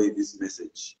enjoy this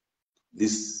message,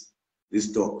 this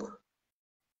talk.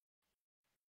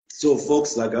 So,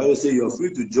 folks, like I always say, you're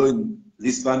free to join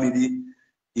this family.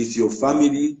 It's your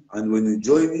family, and when you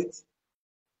join it,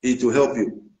 it will help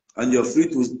you. And you're free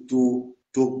to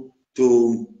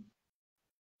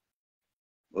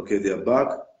okay, they're back.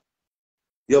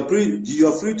 You're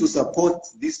free to support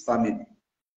this family.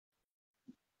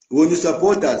 When you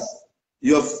support us,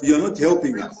 you're not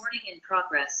helping us. Recording in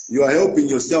progress. You are helping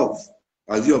yourself,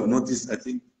 as you have noticed, I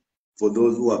think, for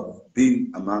those who have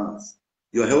been among us.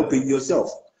 You are helping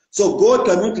yourself. So God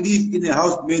cannot live in a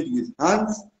house made with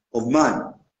hands of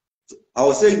man. So I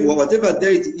was saying, whatever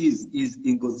deity is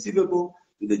inconceivable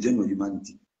to the general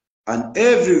humanity. And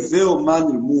every veil man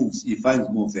removes, he finds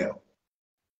more veil.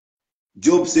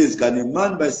 Job says, can a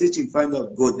man by searching find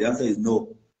out God? The answer is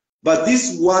no. But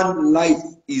this one life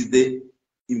is the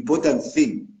important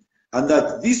thing. And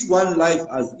that this one life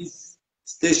has its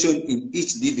station in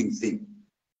each living thing.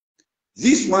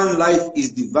 This one life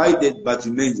is divided but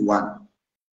remains one.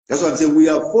 That's what I'm saying. We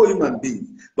are 4 human beings,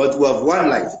 but we have one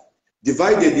life.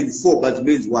 Divided in 4 but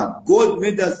remains one. God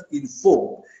made us in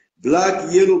 4.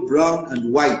 Black, yellow, brown,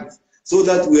 and white. So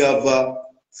that we have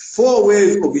 4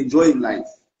 ways of enjoying life.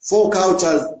 4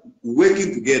 cultures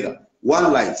working together.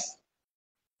 One life.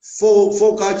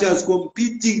 4 cultures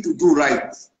competing to do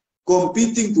right.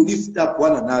 Competing to lift up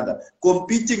one another.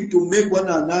 Competing to make one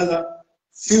another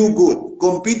feel good.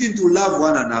 Competing to love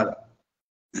one another.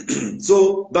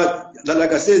 So, but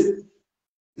like I said,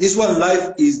 this one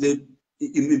life is the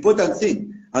important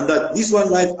thing. And that this one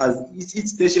life has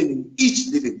its station in each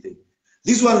living thing.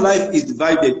 This one life is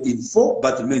divided in 4,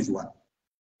 but remains one.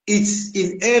 It's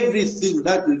in everything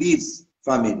that lives,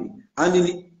 family, and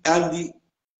in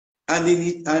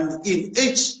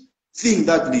each thing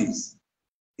that lives.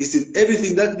 It's in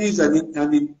everything that lives, and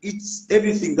in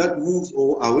everything that moves,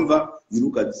 or however you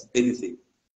look at anything.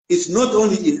 It's not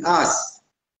only in us,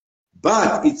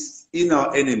 but it's in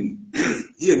our enemy.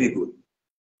 Hear me good.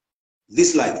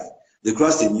 This life, the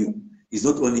Christ in you, is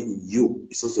not only in you,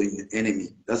 it's also in the enemy.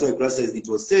 That's why Christ says, it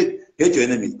was said, hate your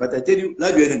enemies. But I tell you,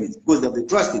 love your enemies, because they have the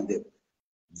trust in them.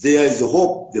 There is a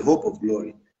hope, the hope of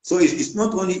glory. So it's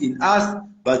not only in us,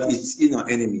 but it's in our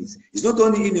enemies. It's not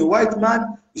only in a white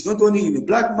man, it's not only in a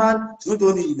black man, it's not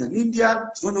only in an Indian,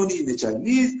 it's not only in a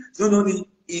Chinese, it's not only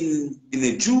in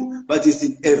a Jew, but it's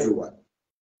in everyone.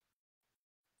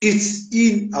 It's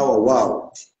in our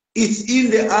world. It's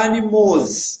in the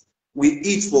animals we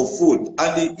eat for food.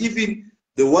 And even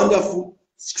the wonderful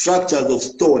structures of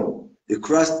stone, the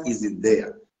crust is in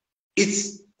there.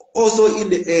 It's also in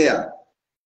the air.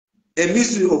 A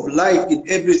mystery of life in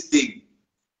everything.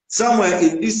 Somewhere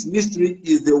in this mystery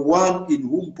is the one in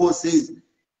whom Paul says,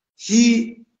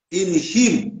 he in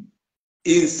him,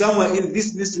 in somewhere in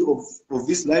this mystery of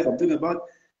this life I'm talking about,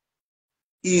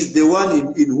 is the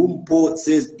one in whom Paul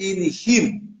says, in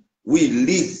him we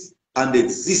live and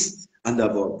exist and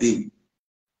have our being.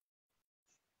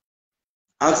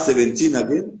 Acts 17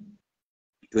 again,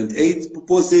 28,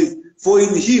 Paul says, for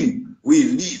in him we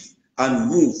live and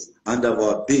move and have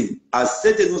our being. As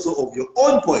certain also of your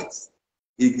own points,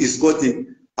 he is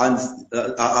quoting, and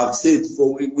I have said,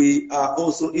 for we are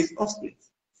also his offspring.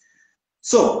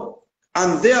 So,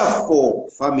 and therefore,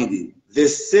 family, the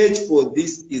search for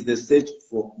this is the search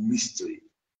for mystery.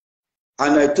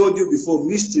 And I told you before,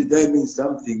 mystery that means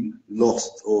something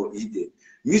lost or hidden.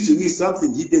 Mystery means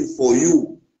something hidden for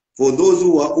you. For those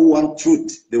who want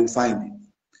truth, they will find it.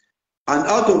 And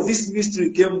out of this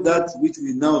mystery came that which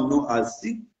we now know as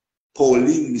the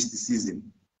Pauline mysticism.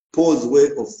 Paul's way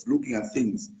of looking at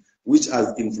things, which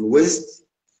has influenced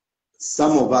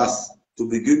some of us to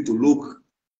begin to look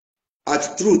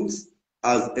at truth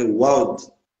as a world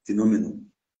phenomenon.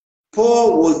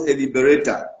 Paul was a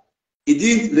liberator. He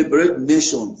didn't liberate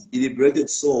nations, he liberated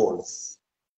souls.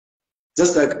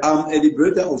 Just like I'm a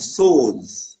liberator of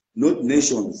souls, not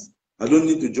nations. I don't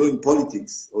need to join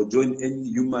politics or join any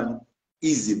human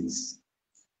isms.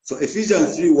 So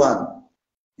Ephesians 3:1,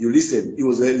 you listen, he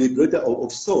was a liberator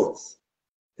of souls.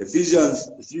 Ephesians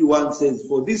 3:1 says,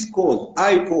 for this cause,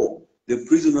 I, Paul, the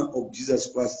prisoner of Jesus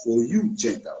Christ, for you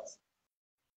Gentiles.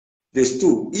 Verse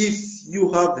 2, if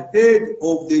you have heard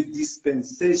of the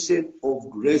dispensation of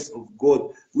grace of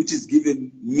God, which is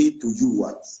given me to you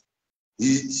once.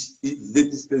 The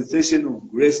dispensation of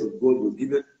grace of God was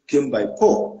given, came by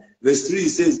Paul. Verse 3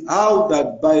 says, how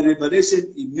that by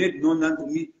revelation he made known unto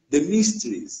me the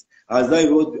mysteries, as I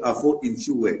wrote before in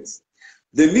few words.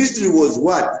 The mystery was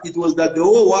what? It was that the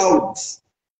whole world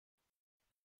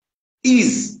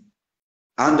is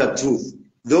under truth.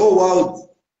 The whole world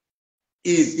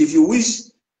is, if you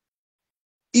wish,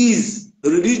 is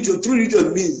religion. True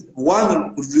religion means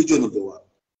one religion of the world.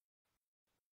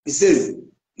 It says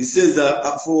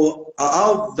for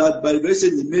how that by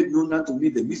revelation he made known unto me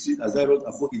the mystery, as I wrote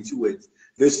afore in few words.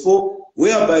 Verse 4,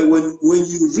 whereby when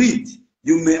you read,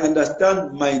 you may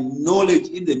understand my knowledge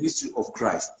in the mystery of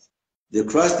Christ. The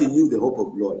Christ in you, the hope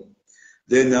of glory.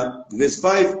 Then verse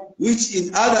 5, which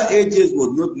in other ages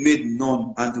was not made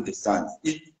known unto the sons.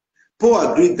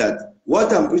 Paul agreed that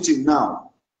what I'm preaching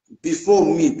now, before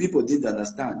me, people didn't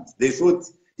understand. They thought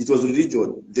it was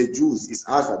religion. The Jews, it's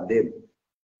us and them.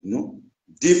 You know?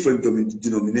 Different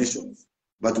denominations,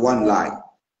 but one lie.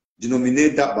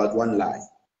 Denominator, but one lie.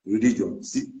 Religion.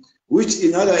 See? Which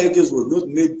in other ages was not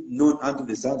made known unto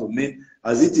the sons of men,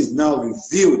 as it is now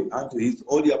revealed unto his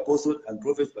holy apostles and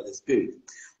prophets by the Spirit.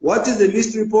 What is the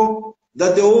mystery, Paul?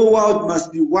 That the whole world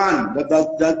must be one, that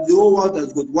the whole world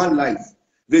has got one life.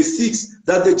 Verse 6,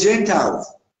 that the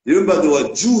Gentiles, remember there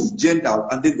were Jews, Gentiles,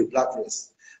 and then the black race.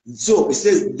 So it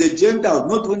says the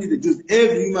Gentiles, not only the Jews,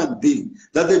 every human being,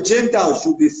 that the Gentiles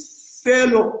should be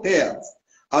fellow heirs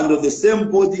and of the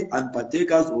same body and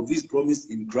partakers of his promise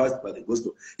in Christ by the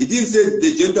gospel. It didn't say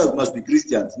the Gentiles must be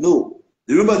Christians. No.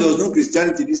 Remember, there was no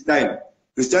Christianity this time.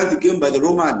 Christianity came by the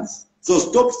Romans. So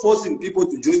stop forcing people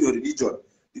to join your religion.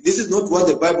 This is not what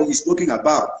the Bible is talking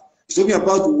about. It's talking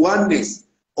about oneness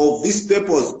of this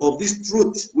purpose, of this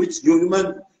truth, which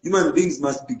human beings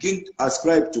must begin to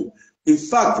ascribe to. In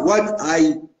fact, what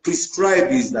I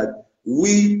prescribe is that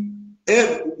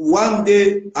one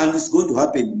day, and it's going to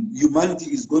happen,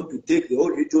 humanity is going to take the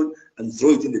whole religion and throw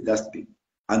it in the dustbin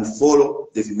and follow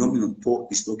the phenomenon Paul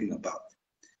is talking about.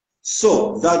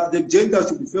 so that the Gentiles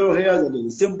should be fellow heirs under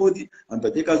the same body and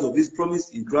partakers of his promise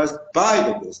in Christ by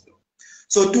the gospel.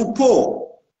 So to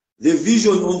Paul, the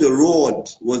vision on the road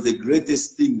was the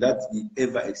greatest thing that he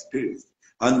ever experienced,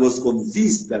 and was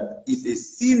convinced that if a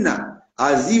sinner,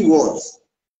 as he was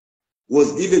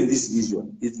given this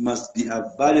vision, it must be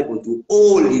available to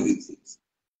all living things.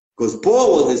 Because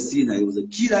Paul was a sinner, he was a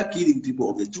killer, killing people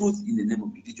of the truth in the name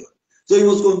of religion. So he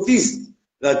was convinced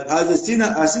that as a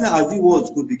sinner as he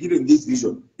was could be given this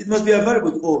vision, it must be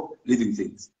available to all living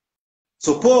things.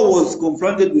 So Paul was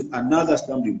confronted with another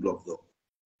stumbling block, though.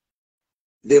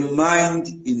 The mind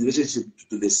in relationship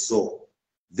to the soul.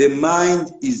 The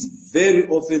mind is very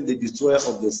often the destroyer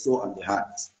of the soul and the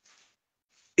heart.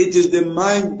 It is the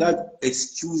mind that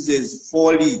excuses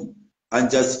folly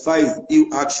and justifies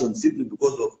ill action simply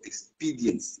because of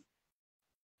expediency.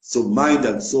 So mind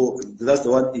and soul, that's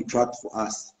the one he tracked for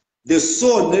us. The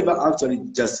soul never actually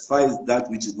justifies that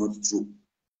which is not true.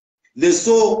 The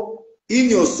soul, in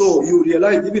your soul, you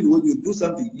realize even when you do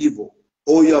something evil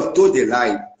or you have told a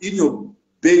lie, in your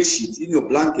bed sheet, in your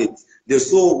blanket, the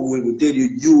soul will tell you,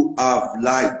 you have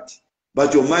lied.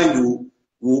 But your mind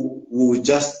will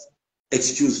just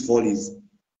excuse follies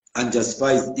and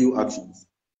justifies ill actions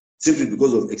simply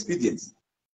because of expedience.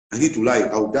 I need to lie,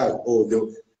 I'll die, or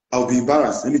I'll be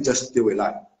embarrassed, let me just tell a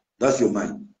lie. That's your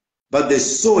mind. But the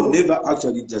soul never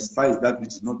actually justifies that which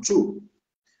is not true.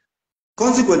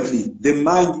 Consequently, the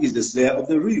mind is the slayer of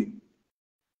the real.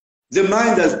 The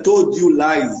mind has told you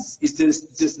lies. It's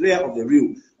the slayer of the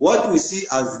real. What we see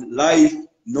as life,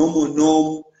 normal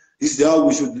norm, this is how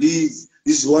we should live,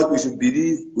 this is what we should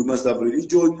believe, we must have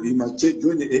religion, we must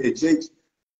join a church.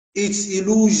 It's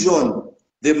illusion.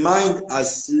 The mind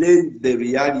has slain the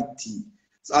reality.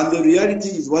 And the reality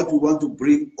is what we want to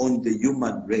bring on the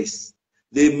human race.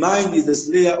 The mind is the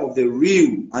slayer of the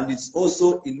real, and it's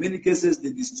also, in many cases,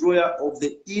 the destroyer of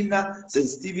the inner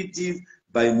sensitivities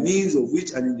by means of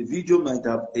which an individual might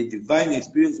have a divine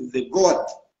experience with the God.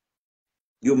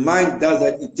 Your mind does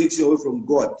that, it takes you away from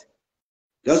God.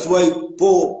 That's why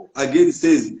Paul again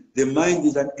says the mind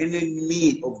is an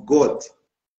enemy of God.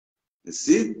 You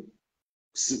see?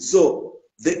 So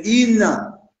the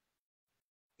inner,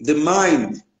 the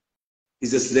mind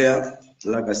is a slayer,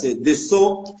 like I said. The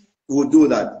soul will do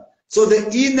that. So the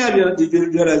inner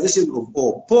realization of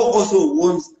all. Paul also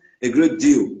wants a great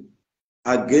deal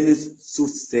against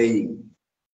soothsaying.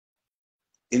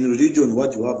 In religion,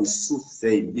 what you have is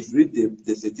soothsaying. If you read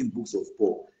the 13 books of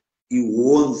Paul, he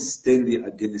warns sternly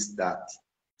against that.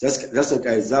 Just like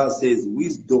Isaiah says,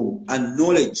 wisdom and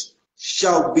knowledge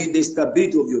shall be the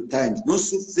stability of your times. No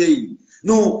soothsaying.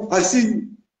 No, I see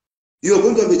you are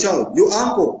going to have a child. Your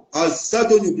uncle has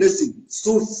started on your blessing.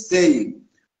 Soothsaying.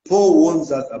 Paul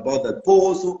warns us about that. Paul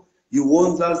also, he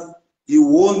warns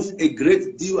a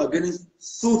great deal against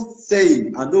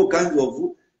soothsaying and all kinds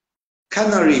of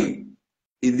cannery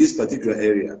in this particular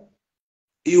area.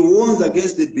 He warns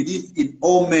against the belief in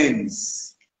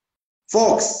omens.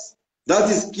 Folks, that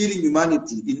is killing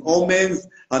humanity, in omens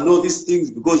and all these things,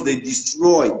 because they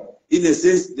destroy, in a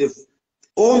sense, the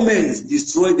omens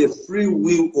destroy the free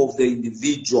will of the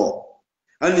individual.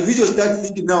 And the individual start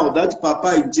thinking now that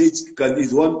Papa in church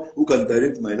is one who can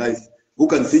direct my life, who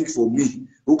can think for me,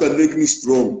 who can make me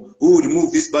strong, who will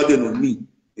remove this burden on me.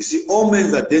 You see,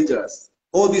 omens are dangerous.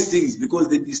 All these things, because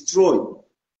they destroy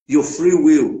your free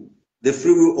will, the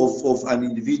free will of an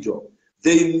individual.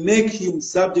 They make him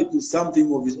subject to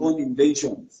something of his own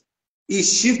inventions. He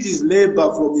shifts his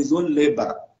labor from his own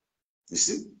labor, you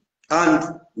see,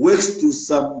 and works to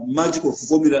some magical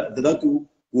formula that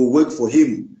will work for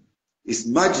him. It's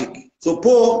magic. So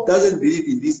Paul doesn't believe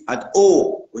in this at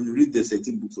all when you read the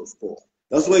 13 books of Paul.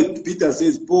 That's why Peter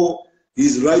says Paul,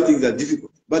 his writings are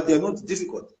difficult, but they are not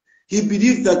difficult. He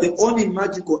believes that the only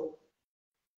magical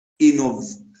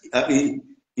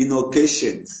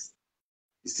invocations,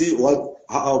 you see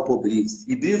how Paul believes.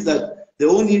 He believes that the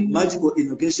only magical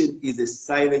invocation is a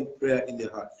silent prayer in the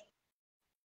heart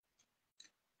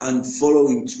and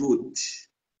following truth.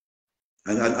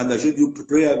 And I showed you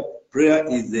prayer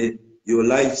is your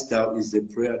lifestyle is a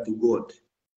prayer to God.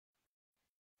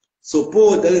 So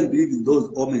Paul doesn't believe in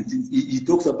those omens. He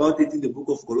talks about it in the book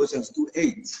of Colossians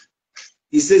 2:8.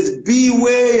 He says,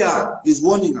 beware, he's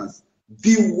warning us.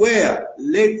 Beware,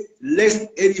 lest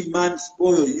any man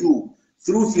spoil you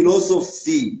through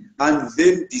philosophy and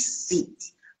vain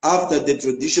deceit, after the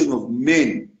tradition of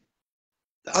men,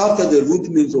 after the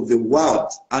rudiments of the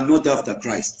world, and not after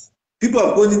Christ. People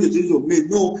are going in the tradition of men.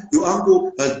 No, your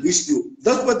uncle has wished you.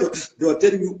 That's what they are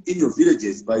telling you in your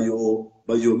villages by your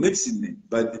medicine men,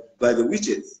 by the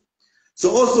witches. So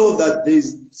also that there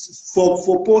is,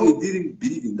 for Paul, he didn't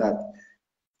believe in that.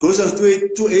 Colossians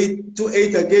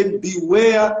 2:8 again,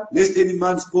 beware lest any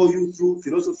man spoil you through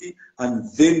philosophy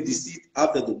and vain deceit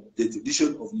after the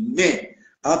tradition of men,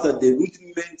 after the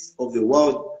rudiments of the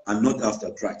world, and not after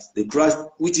Christ. The Christ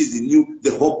which is in you,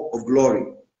 the hope of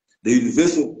glory, the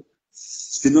universal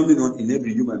phenomenon in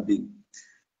every human being.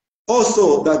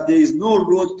 Also, that there is no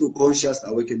road to conscious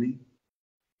awakening.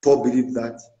 Paul believed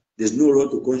that there's no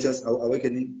road to conscious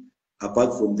awakening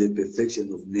apart from the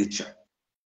perfection of nature.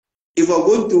 If we're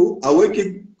going to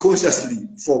awaken consciously,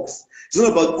 folks, it's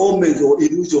not about omens or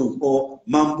illusions or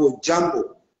mambo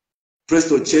jumbo,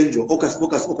 presto change, or ocus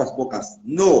pocus, ocus pocus.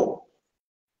 No.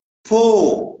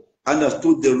 Paul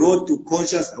understood the road to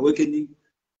conscious awakening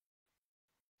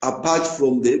apart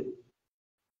from the,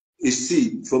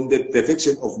 from the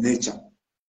perfection of nature.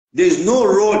 There is no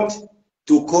road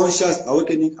to conscious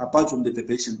awakening apart from the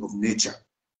perfection of nature.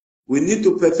 We need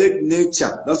to perfect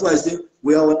nature. That's why I say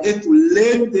we are on earth to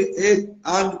learn the earth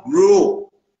and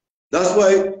grow. That's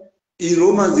why in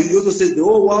Romans, it also says the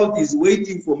whole world is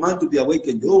waiting for man to be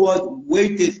awakened. The whole world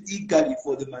waited eagerly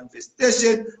for the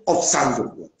manifestation of sons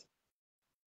of God.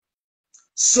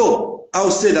 So,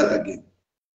 I'll say that again.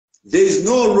 There is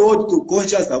no road to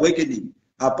conscious awakening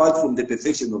apart from the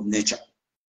perfection of nature.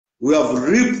 We have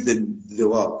ripped the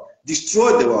world,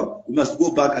 destroyed the world. We must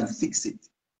go back and fix it.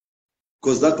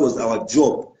 Because that was our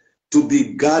job, to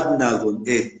be gardeners on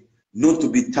earth, not to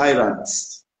be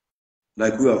tyrants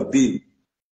like we have been.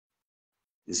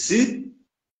 You see?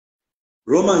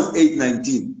 Romans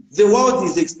 8:19. The world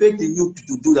is expecting you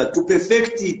to do that, to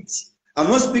perfect it. I'm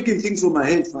not speaking things from my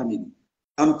head, family.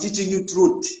 I'm teaching you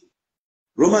truth.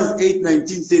 Romans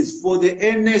 8:19 says, for the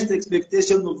earnest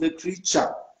expectation of the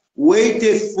creature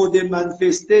waiteth for the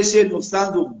manifestation of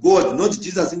sons of God, not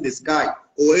Jesus in the sky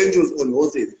or angels on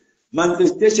horses.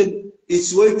 Manifestation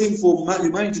is waiting for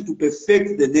humanity to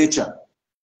perfect the nature.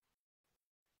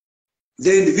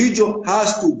 The individual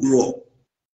has to grow.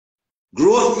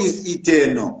 Growth is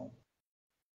eternal.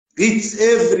 It's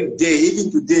every day.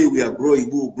 Even today we are growing.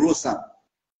 We will grow some.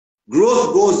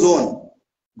 Growth goes on.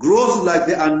 Growth like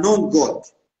the unknown God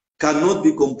cannot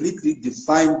be completely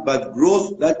defined, but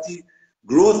growth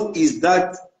is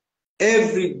that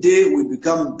every day we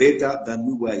become better than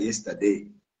we were yesterday.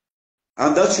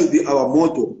 And that should be our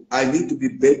motto. I need to be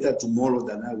better tomorrow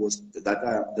than I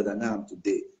am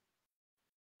today.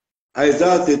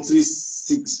 Isaiah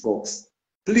 33:6, folks.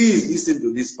 Please listen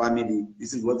to this, family.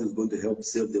 This is what is going to help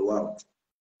save the world.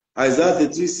 Isaiah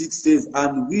 33:6 says,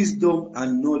 and wisdom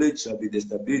and knowledge shall be the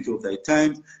stability of thy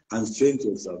times, and strength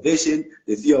of salvation.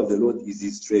 The fear of the Lord is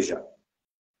his treasure.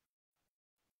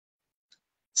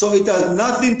 So it has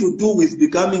nothing to do with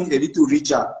becoming a little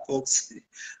richer, folks.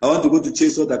 I want to go to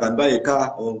church so that I can buy a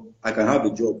car or I can have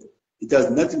a job. It has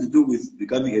nothing to do with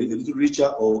becoming a little richer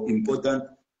or important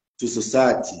to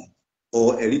society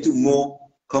or a little more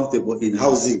comfortable in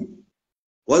housing.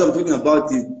 What I'm talking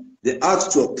about is the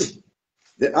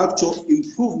actual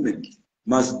improvement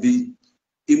must be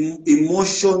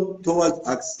emotion towards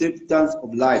acceptance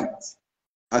of light,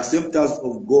 acceptance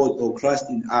of God or Christ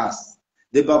in us.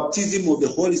 The baptism of the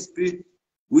Holy Spirit,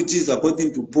 which is,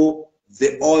 according to Paul,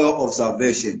 the oil of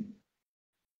salvation.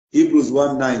 Hebrews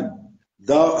 1:9.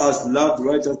 Thou hast loved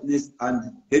righteousness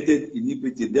and hated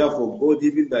iniquity. Therefore, God,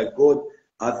 even thy God,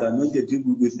 hath anointed you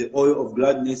with the oil of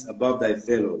gladness above thy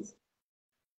fellows.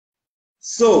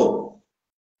 So,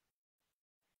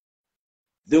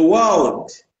 the word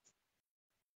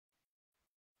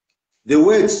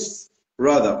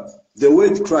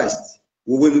Christ,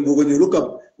 when you look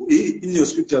up in your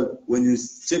scripture, when you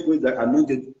check with the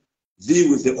anointed thee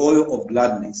with the oil of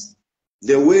gladness,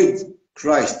 the word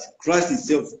Christ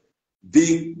itself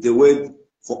being the word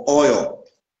for oil.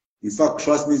 In fact,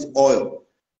 Christ means oil.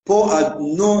 Paul had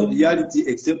no reality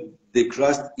except the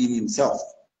Christ in himself.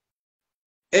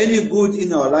 Any good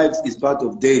in our lives is part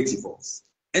of deity, folks.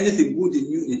 Anything good in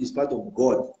you is part of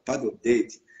God, part of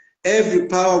deity. Every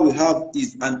power we have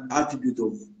is an attribute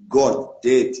of God,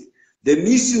 deity. The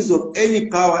misuse of any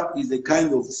power is a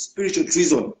kind of spiritual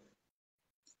treason.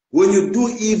 When you do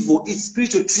evil, it's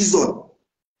spiritual treason.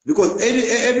 Because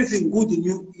everything good in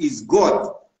you is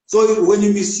God. So when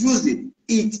you misuse it,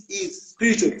 it is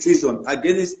spiritual treason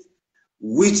against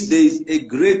which there is a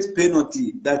great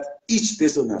penalty that each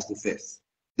person has to face.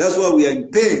 That's why we are in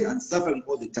pain and suffering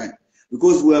all the time.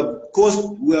 Because we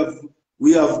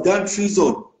have done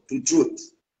treason to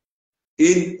truth.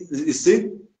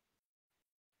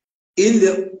 In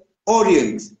the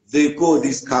Orient, they call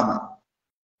this karma.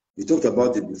 We talked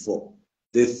about it before.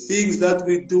 The things that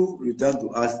we do return to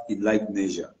us in like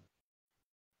measure.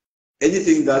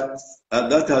 anything that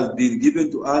has been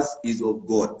given to us is of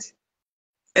God.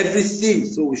 Everything,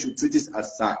 so we should treat it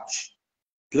as such.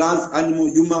 Plants,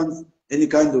 animals, humans, any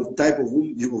kind of type of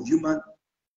human,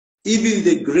 even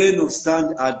the grain of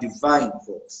sand are divine,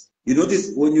 folks. You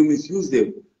notice when you misuse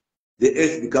them, the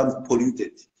earth becomes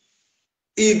polluted.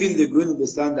 Even the grain of the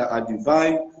sand are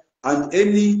divine, and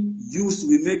any use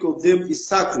we make of them is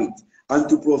sacred, and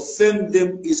to profane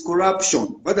them is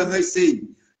corruption. What am I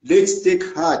saying? Let's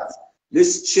take heart.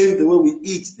 Let's change the way we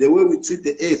eat, the way we treat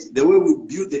the earth, the way we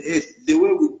build the earth, the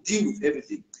way we deal with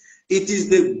everything. It is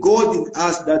the God in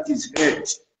us that is hurt.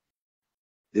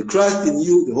 The Christ in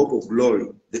you, the hope of glory,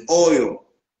 the oil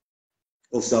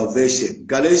of salvation.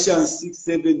 Galatians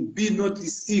 6:7, be not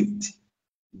deceived.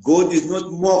 God is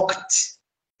not mocked.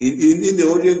 In the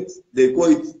Orient, they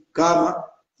call it karma,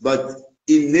 but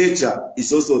in nature,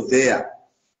 it's also there.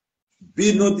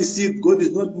 Be not deceived. God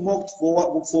is not mocked.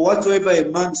 For whatsoever a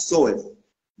man soweth,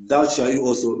 that shall you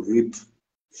also reap.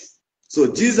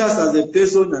 So Jesus as a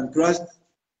person and Christ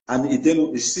and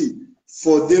eternal, you see,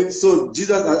 for them, so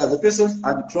Jesus as a person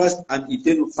and Christ an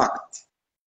eternal fact.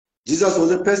 Jesus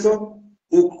was a person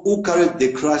who carried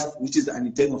the Christ, which is an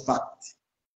eternal fact.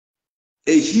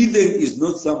 A heathen is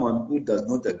not someone who does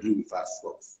not agree with us,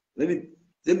 folks. Let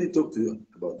me talk to you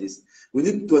about this. We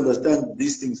need to understand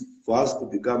these things for us to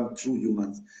become true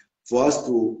humans, for us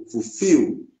to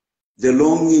fulfill the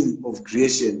longing of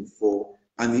creation for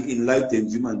an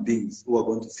enlightened human beings who are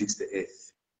going to fix the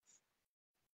earth.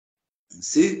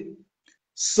 See?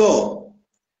 So,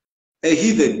 a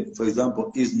heathen, for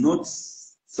example, is not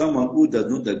someone who does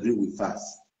not agree with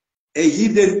us. A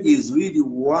heathen is really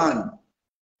one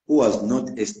who has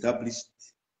not established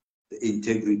the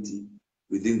integrity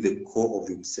within the core of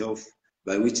himself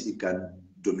by which he can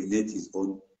dominate his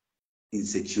own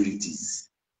insecurities.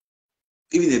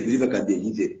 Even a believer can be a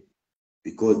heathen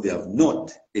because they have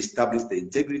not established the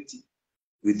integrity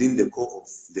within the core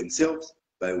of themselves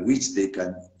by which they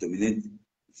can dominate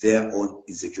their own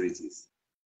insecurities.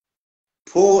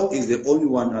 Paul is the only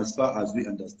one, as far as we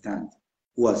understand,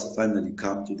 who has finally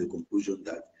come to the conclusion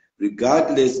that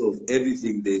regardless of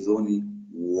everything, there is only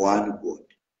one God,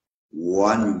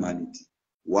 one humanity,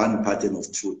 one pattern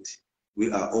of truth.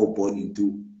 We are all born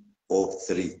into all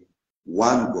three.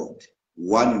 One God,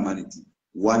 one humanity,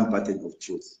 one pattern of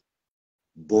truth.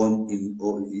 Born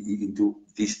into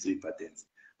these three patterns.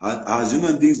 And as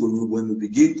human beings, when we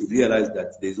begin to realize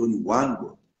that there is only one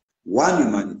God, one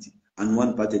humanity, and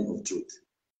one pattern of truth,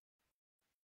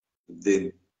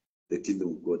 then the kingdom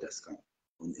of God has come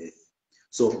on earth.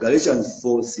 So Galatians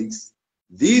 4:6,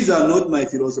 these are not my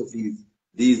philosophies,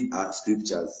 these are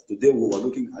scriptures. Today we were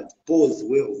looking at Paul's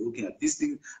way of looking at this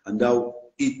thing and how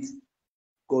it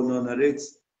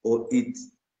commemorates or it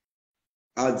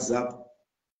adds up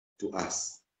to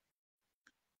us.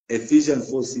 Ephesians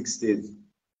 4:6 says,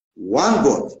 one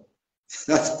God,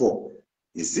 that's Paul,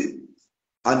 you see,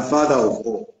 and Father of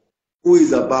all, who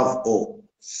is above all,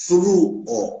 through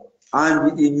all,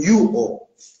 and in you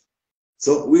all.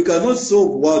 So we cannot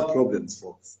solve world problems,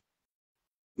 folks.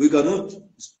 We cannot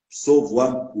solve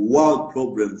world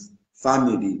problems,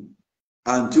 family,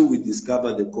 until we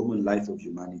discover the common life of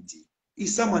humanity.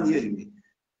 Is someone hearing me?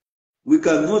 We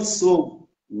cannot solve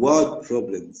world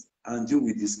problems until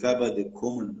we discover the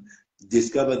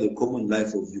common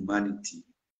life of humanity.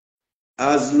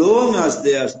 As long as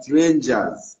they are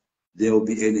strangers, there will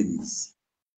be enemies.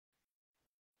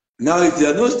 Now, if they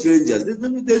are not strangers, there's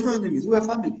no enemies. We are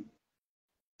family.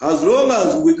 As long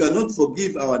as we cannot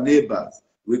forgive our neighbors,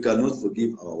 we cannot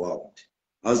forgive our world.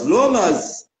 As long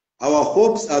as our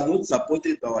hopes are not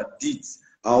supported by our deeds,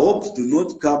 our hopes do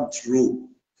not come true.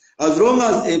 As long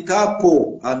as a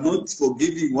couple are not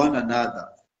forgiving one another,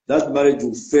 that marriage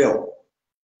will fail.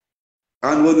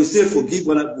 And when we say forgive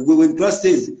one another, when Christ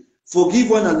says, forgive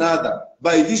one another,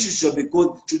 by this you shall be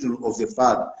called children of the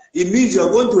Father. It means you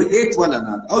are going to hate one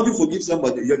another. How do you forgive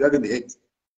somebody you're having hate?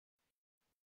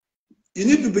 You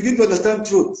need to begin to understand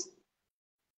truth.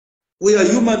 We are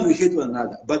human, we hate one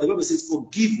another. But the Bible says,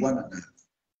 forgive one another.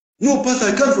 No, Pastor,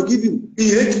 I can't forgive him. He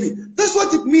hates me. That's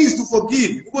what it means to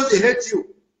forgive, because he hates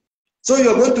you. So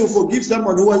you're going to forgive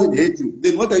someone who doesn't hate you.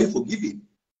 Then what are you forgiving?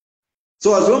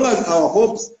 So as long as our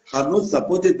hopes are not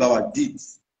supported by our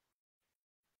deeds,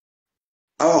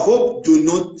 our hope do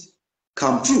not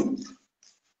come true.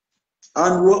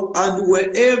 And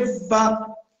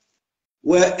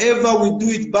wherever we do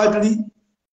it badly,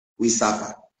 we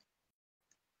suffer.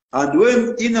 And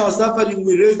when in our suffering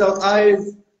we raise our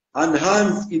eyes and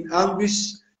hands in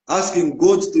anguish, asking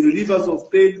God to relieve us of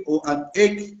pain or an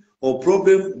ache or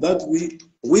problem that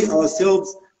we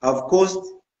ourselves have caused,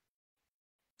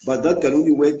 but that can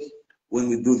only work when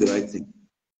we do the right thing.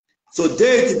 So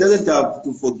deity doesn't have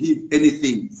to forgive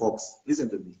anything, folks. Listen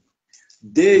to me.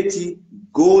 Deity,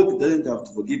 God doesn't have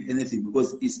to forgive anything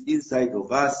because it's inside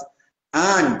of us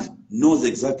and knows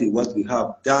exactly what we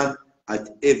have done at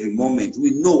every moment.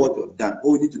 We know what we've done.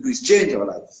 All we need to do is change our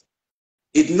lives.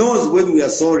 It knows when we are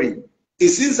sorry.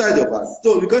 It's inside of us.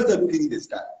 So we can't start looking in the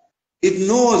sky. It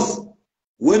knows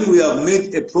when we have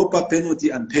made a proper penalty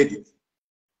and paid it.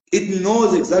 It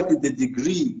knows exactly the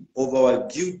degree of our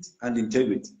guilt and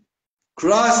integrity.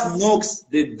 Christ knocks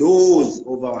the doors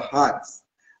of our hearts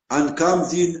and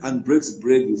comes in and breaks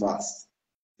bread with us.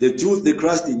 The truth, the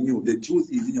Christ in you, the truth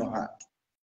is in your heart.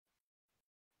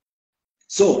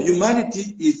 So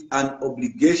humanity is an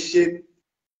obligation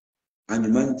and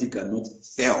humanity cannot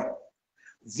fail.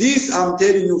 This I'm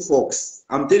telling you folks,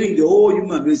 I'm telling the whole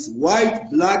human race,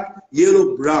 white, black,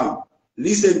 yellow, brown.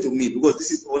 Listen to me because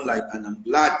this is online and I'm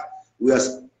glad we are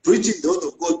preaching the word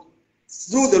of God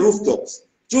through the rooftops,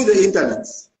 through the internet.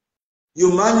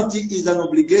 Humanity is an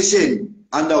obligation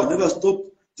and I'll never stop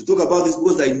to talk about this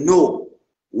because I know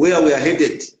where we are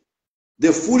headed.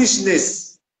 The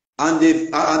foolishness and the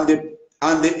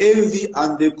envy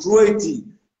and the cruelty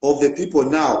of the people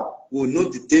now will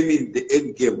not determine the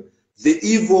end game. The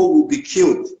evil will be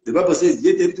killed. The Bible says,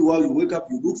 yet every while you wake up,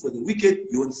 you look for the wicked,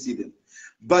 you won't see them.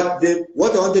 But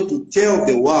what I wanted to tell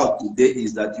the world today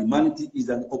is that humanity is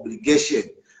an obligation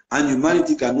and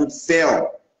humanity cannot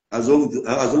fail as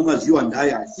long as you and I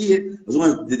are here, as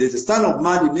long as there's a Son of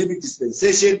Man in every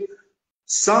dispensation,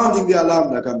 sounding the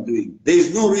alarm like I'm doing. There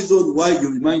is no reason why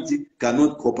humanity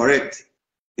cannot cooperate,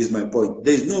 is my point.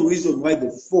 There is no reason why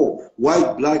the four,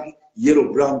 white, black,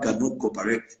 yellow, brown, cannot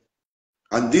cooperate.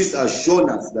 And this has shown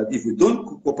us that if we don't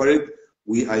cooperate,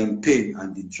 we are in pain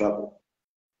and in trouble.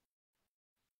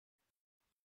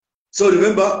 So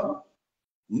remember,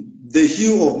 the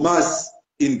hue of Mars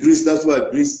in Greece, that's why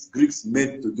Greeks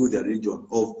made to do their religion.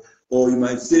 Or you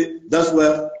might say, that's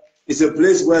where it's a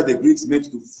place where the Greeks made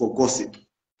for gossip.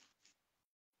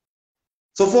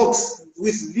 So folks,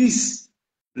 with this,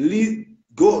 when you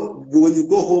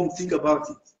go home, think about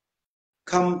it.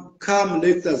 Come,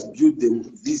 let us build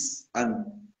this and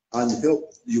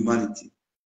help humanity.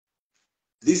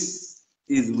 This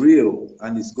is real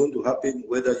and it's going to happen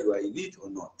whether you are in it or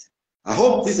not. I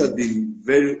hope this has been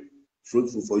very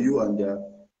fruitful for you and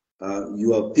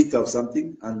you have picked up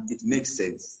something and it makes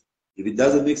sense. If it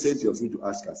doesn't make sense, you're free to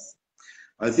ask us.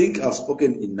 I think I've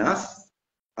spoken enough.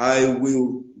 I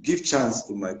will give chance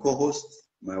to my co-host,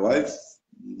 my wife,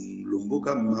 Ma'am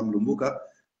Lumbuka,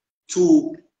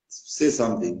 to say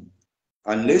something.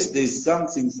 Unless there's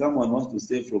something someone wants to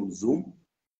say from Zoom.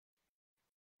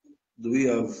 Do we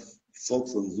have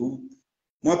folks on Zoom?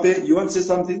 Mwape, you want to say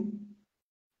something?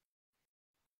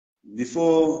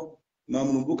 Before Ma'am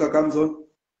Lumbuka comes on?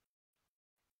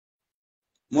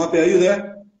 Mwape, are you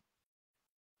there?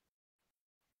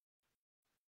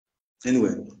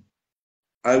 Anyway,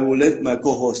 I will let my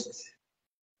co-host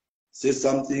say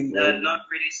something. Not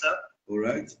really, sir. All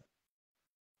right.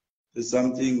 Say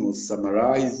something or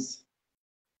summarize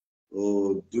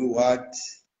or do what?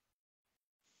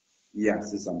 Yeah,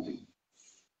 say something.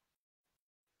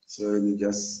 So let me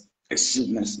just excuse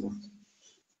myself.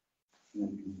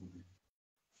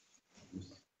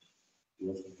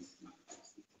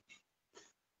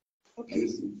 Okay.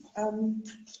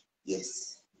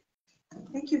 Yes.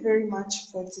 Thank you very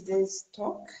much for today's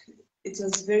talk. It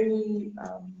was very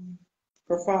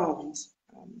profound,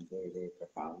 very, very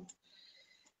profound.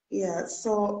 Yeah,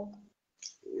 so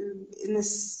in a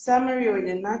summary or in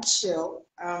a nutshell,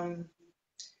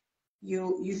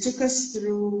 you took us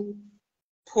through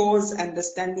Paul's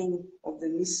understanding of the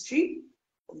mystery,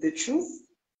 of the truth.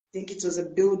 I think it was a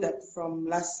build-up from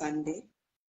last Sunday.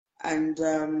 And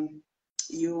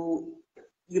you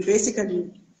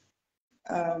basically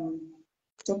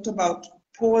talked about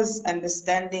Paul's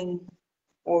understanding,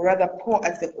 or rather Paul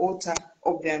at the altar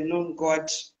of the unknown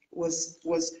God was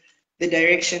the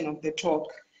direction of the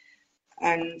talk.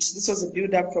 And this was a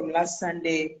build-up from last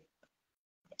Sunday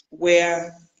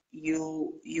where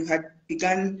you had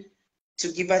begun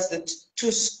to give us the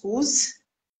two schools,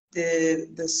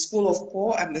 the school of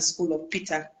Paul and the school of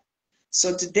Peter.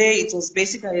 So today it was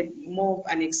basically more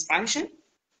of an expansion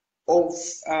of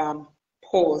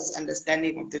Paul's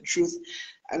understanding of the truth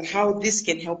and how this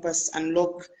can help us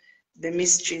unlock the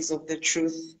mysteries of the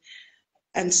truth.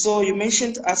 And so you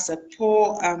mentioned to us that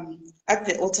Paul at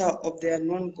the altar of the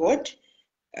unknown God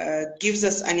gives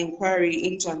us an inquiry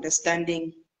into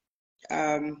understanding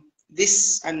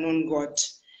this unknown God.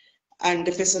 And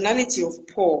the personality of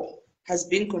Paul has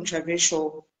been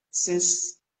controversial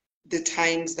since the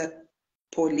times that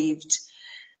Paul lived.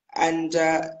 And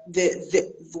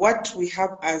what we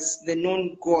have as the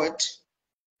known God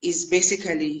is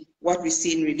basically what we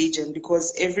see in religion,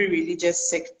 because every religious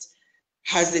sect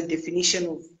has a definition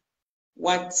of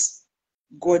what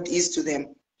God is to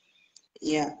them.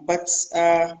 Yeah, but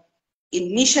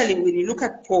initially, when you look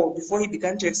at Paul, before he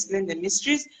began to explain the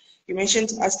mysteries, he mentioned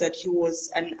to us that he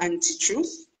was an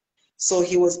anti-truth. So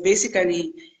he was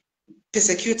basically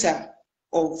persecutor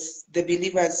of the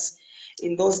believers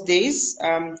in those days.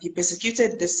 He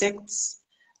persecuted the sects,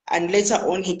 and later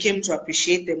on he came to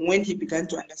appreciate them when he began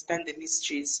to understand the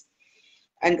mysteries.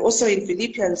 And also in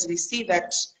Philippians, we see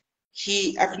that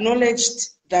he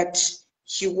acknowledged that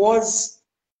he was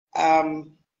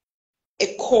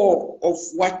a core of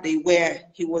what they were.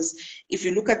 He was, if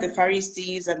you look at the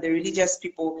Pharisees and the religious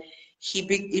people,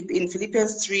 in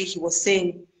Philippians 3, he was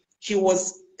saying he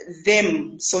was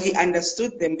them. So he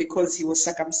understood them because he was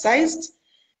circumcised,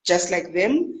 just like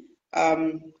them,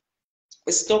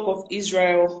 a stock of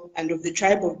Israel and of the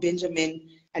tribe of Benjamin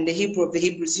and the Hebrew of the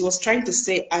Hebrews. He was trying to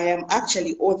say, I am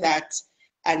actually all that.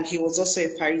 And he was also a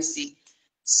Pharisee.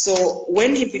 So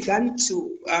when he began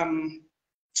to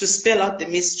spell out the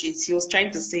mysteries, he was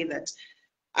trying to say that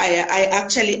I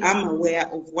actually am aware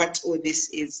of what all this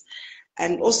is.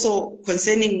 And also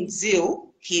concerning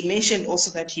zeal, he mentioned also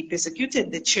that he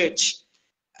persecuted the church,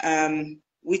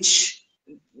 which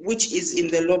is in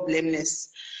the law blameless.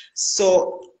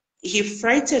 So he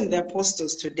frightened the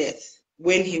apostles to death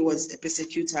when he was a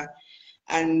persecutor,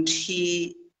 and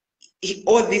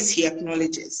all this he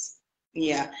acknowledges.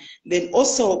 Yeah. Then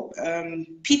also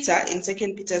Peter in 2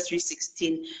 Peter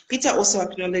 3:16, Peter also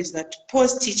acknowledged that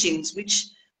Paul's teachings, which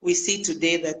we see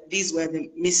today, that these were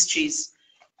the mysteries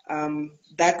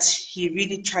that he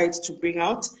really tried to bring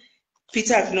out.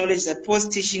 Peter acknowledged that Paul's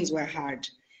teachings were hard.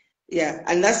 Yeah,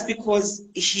 and that's because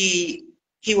he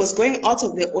was going out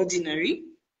of the ordinary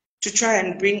to try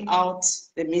and bring out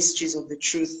the mysteries of the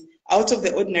truth. Out of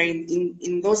the ordinary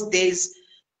in those days,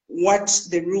 what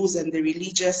the rules and the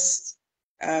religious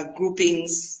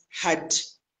groupings had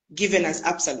given as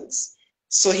absolutes.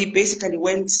 So he basically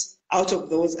went out of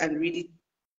those and really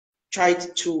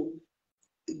tried to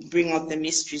bring out the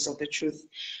mysteries of the truth.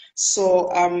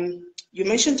 So you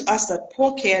mentioned to us that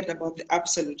Paul cared about the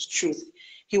absolute truth.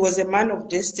 He was a man of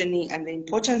destiny, and the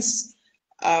importance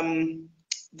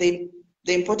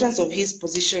of his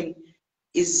position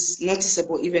is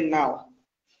noticeable even now.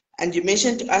 And you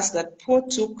mentioned to us that Paul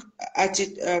took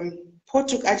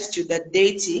attitude that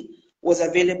deity was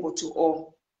available to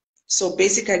all. So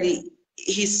basically,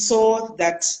 he saw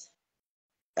that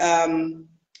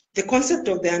the concept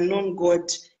of the unknown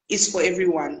God is for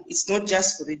everyone. It's not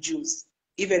just for the Jews.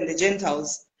 Even the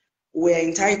Gentiles were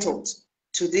entitled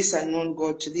to this unknown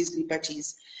God, to these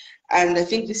liberties. And I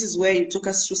think this is where you took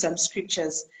us through some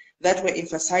scriptures that were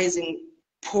emphasizing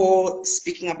Paul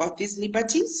speaking about these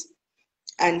liberties,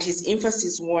 and his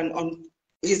emphasis was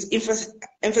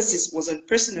on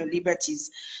personal liberties,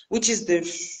 which is the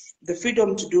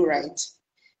freedom to do right.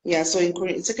 Yeah, so in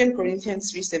 2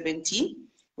 Corinthians 3:17,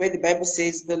 where the Bible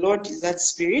says, the Lord is that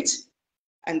Spirit,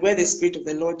 and where the Spirit of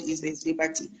the Lord is, there is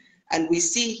liberty. And we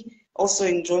see also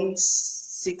in John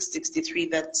 6:63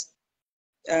 that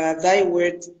thy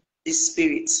word is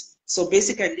spirit. So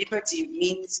basically liberty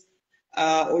means,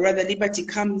 or rather liberty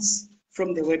comes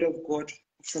from the word of God,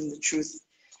 from the truth.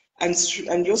 And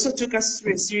you also took us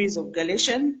through a series of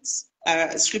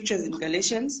scriptures in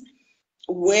Galatians,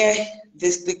 where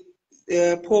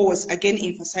Paul was again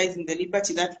emphasizing the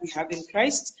liberty that we have in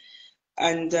Christ.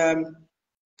 And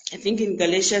I think in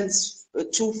Galatians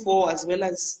 2:4 as well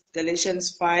as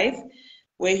Galatians 5,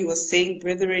 where he was saying,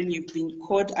 brethren, you've been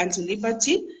called unto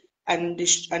liberty, and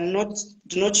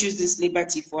do not use this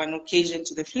liberty for an occasion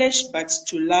to the flesh,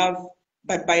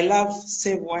 but by love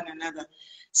serve one another.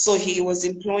 So he was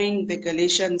employing the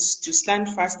Galatians to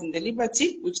stand fast in the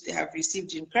liberty which they have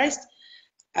received in Christ,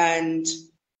 and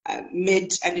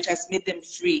it has made them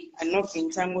free and not be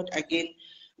entangled again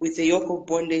with the yoke of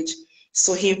bondage.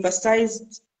 So he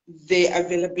emphasized the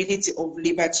availability of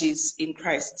liberties in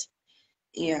Christ.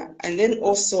 Yeah, and then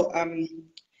also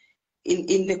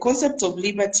in the concept of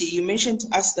liberty, you mentioned to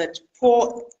us that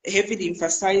Paul heavily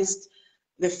emphasized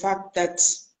the fact that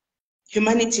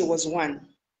humanity was one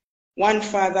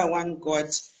Father, one God.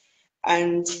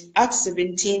 And Acts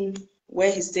 17,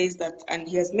 where he says that, and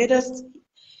he has made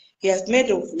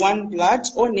of one blood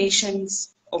all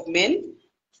nations of men,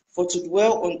 for to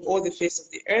dwell on all the face of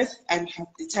the earth, and have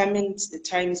determined the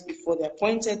times before the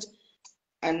appointed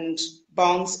and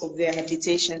bounds of their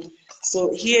habitation.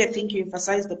 So here I think you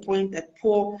emphasize the point that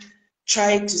Paul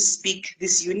tried to speak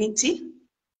this unity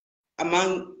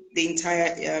among the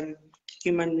entire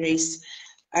human race.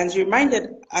 And reminded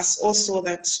us also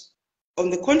that, on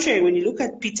the contrary, when you look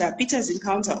at Peter's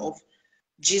encounter of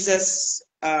Jesus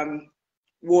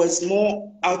was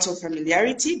more out of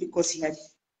familiarity, because he had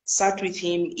sat with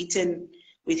him, eaten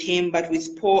with him, but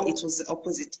with Paul, it was the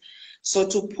opposite. So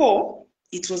to Paul,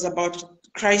 it was about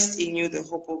Christ in you, the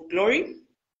hope of glory,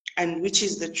 and which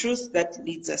is the truth that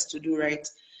leads us to do right.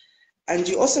 And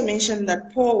you also mentioned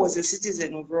that Paul was a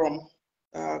citizen of Rome,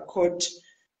 he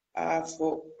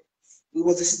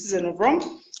was a citizen of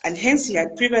Rome, and hence he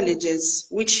had privileges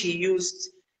which he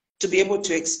used to be able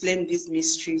to explain these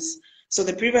mysteries. So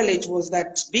the privilege was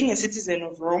that, being a citizen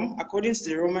of Rome, according to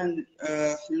the Roman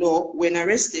law, when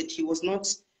arrested, he was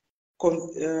not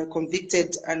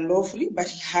convicted unlawfully, but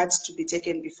he had to be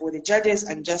taken before the judges,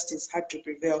 and justice had to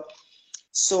prevail.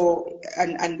 So,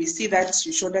 and we see that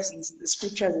you showed us in the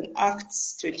scriptures in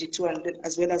Acts 22 and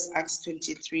as well as Acts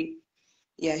 23.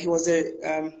 Yeah, he was a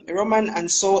Roman, and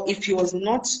so if he was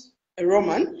not a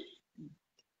Roman,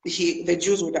 the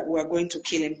Jews were going to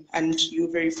kill him, and you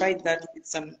verified that with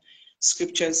some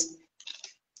scriptures.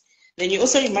 Then you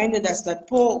also reminded us that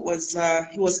Paul was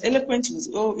he was eloquent, he was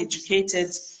well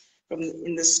educated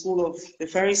in the school of the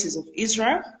Pharisees of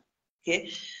Israel.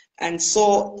 Okay, and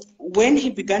so when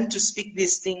he began to speak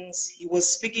these things, he was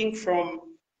speaking from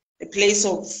a place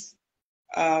of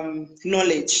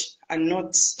knowledge and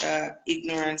not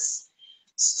ignorance.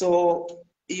 So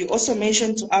you also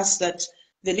mentioned to us that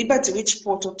the liberty which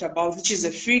Paul talked about, which is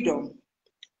a freedom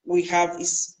we have,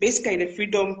 is basically the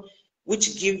freedom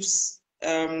which gives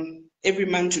every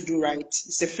man to do right.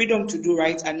 It's a freedom to do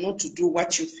right and not to do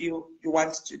what you feel you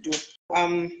want to do.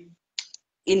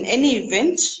 In any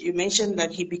event, you mentioned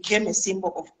that he became a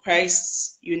symbol of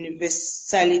Christ's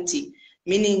universality,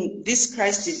 meaning this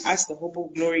Christ in us, the hope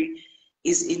of glory,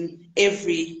 is in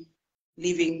every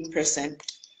living person.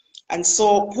 And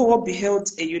so Paul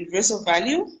beheld a universal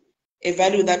value, a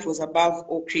value that was above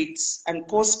all creeds. And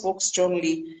Paul spoke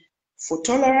strongly for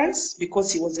tolerance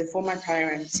because he was a former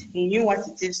tyrant. He knew what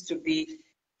it is to be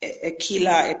a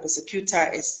killer, a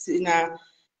persecutor, a sinner,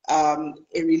 a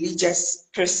religious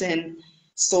person.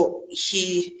 So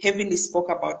he heavily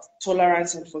spoke about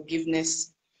tolerance and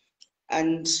forgiveness,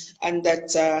 and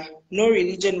that no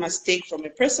religion must take from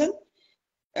a person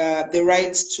the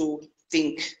right to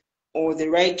think or the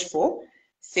right for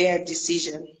fair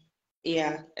decision.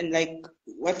 Yeah, and like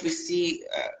what we see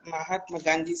Mahatma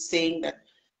Gandhi saying that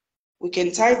we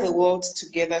can tie the world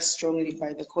together strongly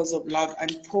by the cause of love,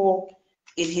 and Paul,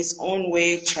 in his own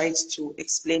way, tried to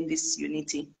explain this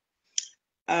unity.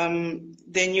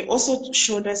 Then you also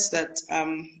showed us that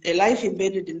a life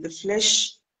embedded in the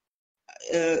flesh,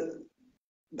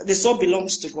 the soul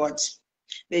belongs to God.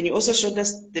 Then you also showed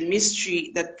us the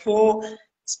mystery that Paul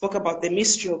spoke about, the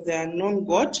mystery of the unknown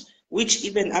God, which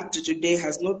even up to today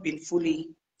has not been fully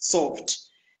solved.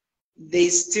 There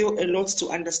is still a lot to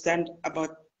understand about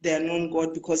the unknown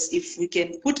God, because if we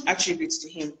can put attributes to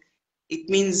him, it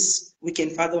means we can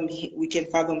fathom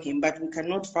him, but we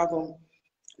cannot fathom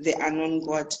the unknown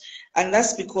God. And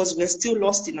that's because we're still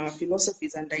lost in our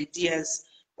philosophies and ideas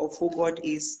of who God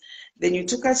is. Then you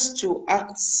took us to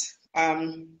Acts,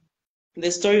 the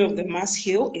story of the Mass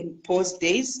Hill in Paul's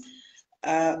days,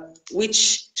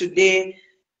 which today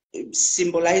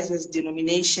symbolizes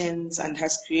denominations and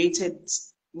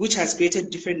which has created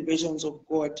different versions of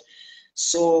God.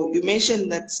 So you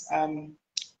mentioned that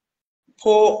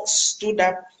Paul stood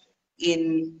up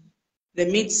in the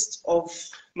midst of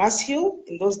Mass Hill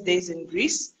in those days in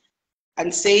Greece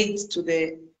and said to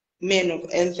the men of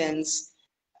Athens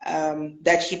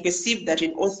that he perceived that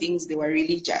in all things they were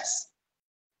religious.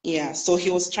 Yeah, so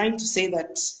he was trying to say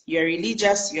that you're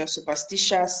religious, you're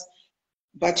superstitious,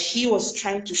 but he was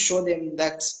trying to show them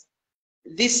that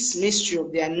this mystery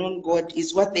of the unknown God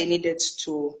is what they needed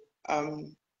to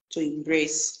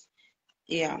embrace.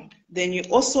 Yeah. Then you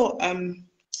also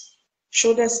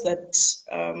showed us that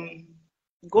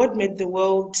God made the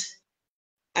world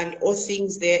and all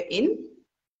things therein,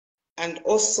 and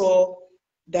also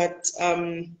that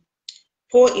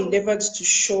Paul endeavored to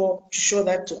show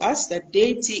that to us, that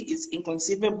deity is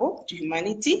inconceivable to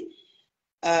humanity,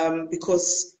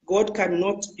 because God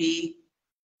cannot be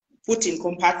put in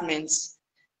compartments.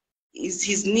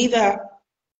 He's neither,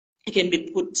 he can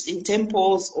be put in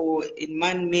temples or in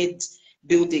man-made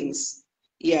buildings.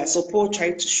 Yeah, so Paul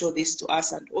tried to show this to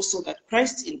us, and also that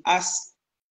Christ in us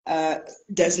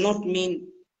does not mean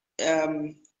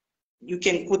you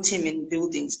can put him in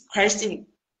buildings.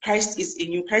 Christ is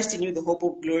in you. Christ in you, the hope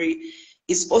of glory,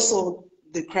 is also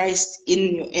the Christ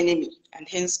in your enemy, and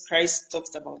hence Christ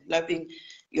talks about loving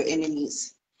your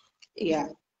enemies. Yeah.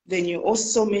 Then you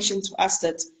also mentioned to us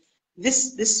that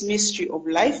this mystery of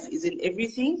life is in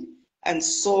everything. And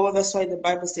so that's why the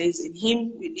Bible says, in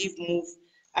him we live, move,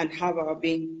 and have our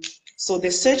being. So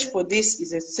the search for this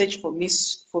is a search for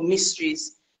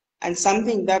mysteries, and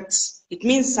something that, it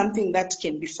means something that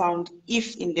can be found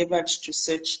if endeavored to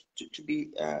search to be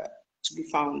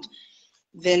found.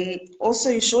 Then also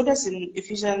you showed us in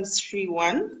Ephesians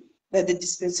 3:1 that the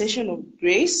dispensation of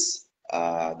grace,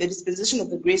 the dispensation of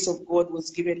the grace of God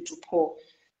was given to Paul.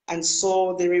 And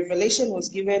so the revelation was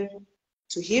given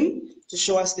to him to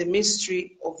show us the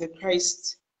mystery of the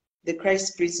Christ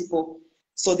principle.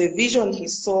 So the vision he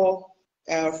saw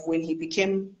when he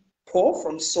became Paul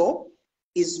from Saul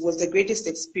was the greatest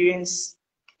experience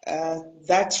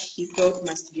that he felt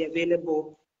must be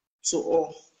available to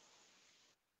all.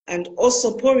 And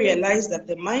also Paul realized that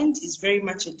the mind is very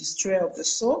much a destroyer of the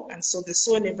soul, and so the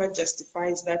soul never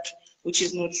justifies that which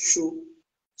is not true.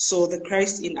 So the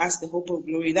Christ in us, the hope of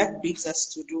glory, that bids us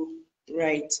to do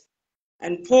right.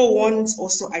 And Paul warns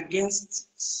also against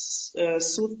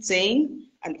soothsaying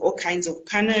and all kinds of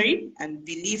cannery and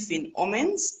belief in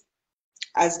omens,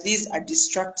 as these are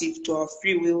destructive to our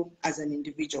free will as an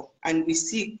individual. And we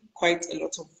see quite a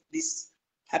lot of this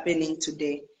happening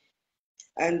today.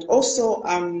 And also,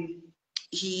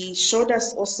 he showed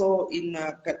us also in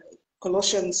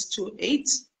Colossians 2:8.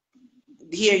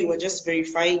 Here you were just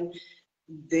verifying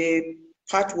the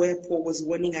part where Paul was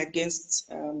warning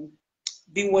against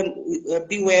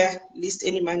beware lest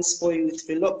any man spoil you with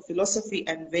philosophy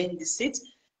and vain deceit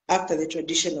after the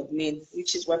tradition of men,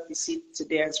 which is what we see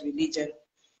today as religion,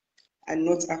 and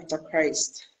not after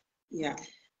Christ. Yeah.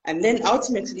 And then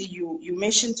ultimately you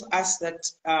mentioned to us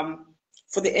that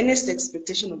for the earnest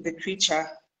expectation of the creature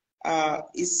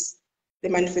is the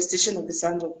manifestation of the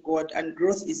Son of God, and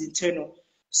growth is eternal.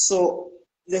 So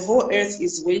the whole earth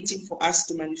is waiting for us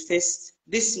to manifest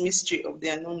this mystery of the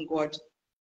unknown God.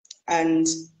 And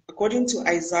according to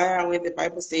Isaiah, where the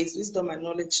Bible says, wisdom and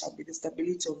knowledge shall be the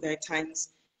stability of their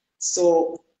times.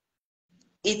 So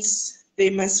it's the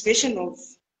emancipation of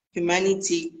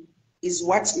humanity is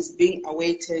what is being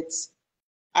awaited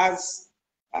as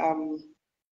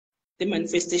the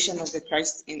manifestation of the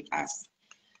Christ in us.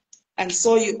 And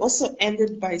so you also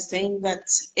ended by saying that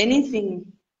anything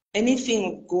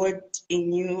of God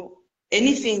in you,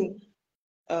 anything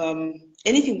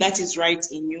that is right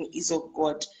in you is of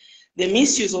God. The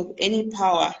misuse of any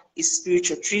power is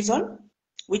spiritual treason,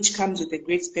 which comes with a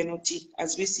great penalty,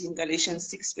 as we see in Galatians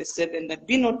 6:7, that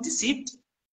be not deceived,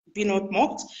 be not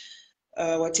mocked,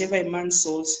 whatever a man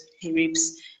sows, he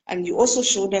reaps. And you also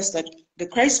showed us that the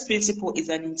Christ principle is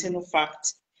an internal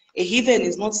fact. A heathen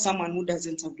is not someone who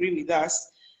doesn't agree with us.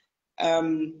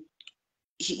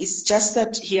 It's just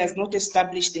that he has not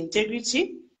established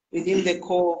integrity within the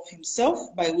core of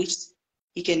himself by which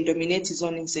he can dominate his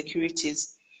own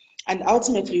insecurities. And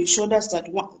ultimately, you showed us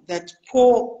that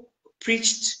Paul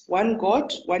preached one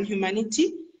God, one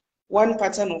humanity, one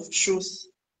pattern of truth.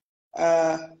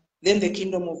 Then the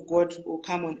kingdom of God will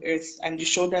come on earth. And you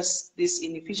showed us this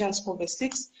in Ephesians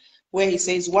 4:6, where he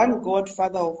says, one God,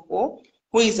 Father of all,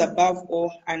 who is above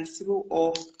all and through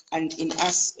all and in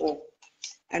us all.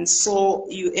 And so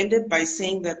you ended by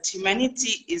saying that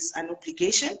humanity is an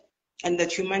obligation and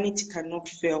that humanity cannot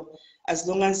fail as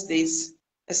long as there is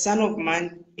a Son of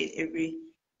Man in every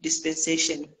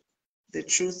dispensation. The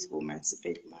truth will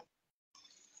emancipate man.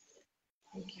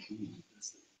 Thank you.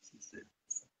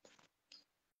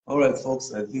 All right,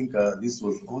 folks, I think this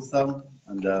was awesome,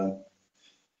 and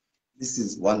this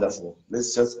is wonderful.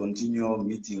 Let's just continue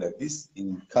meeting like this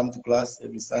and come to class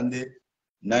every Sunday,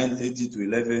 9:30 to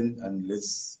 11, and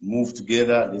let's move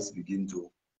together. Let's begin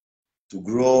to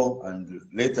grow, and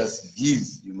let us give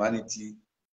humanity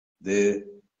the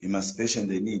emancipation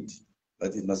they need.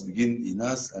 But it must begin in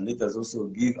us, and let us also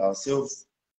give ourselves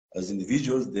as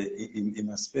individuals the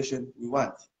emancipation we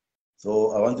want.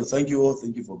 So I want to thank you all.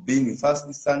 Thank you for being with us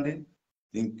this Sunday. I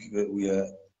think we are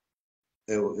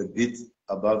a bit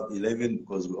above 11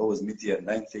 because we always meet here at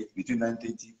 9:30, between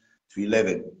 9:30 to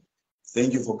 11.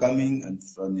 Thank you for coming, and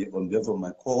on behalf of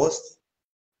my co-host,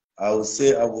 I will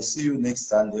say I will see you next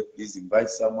Sunday. Please invite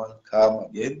someone, come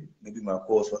again. Maybe my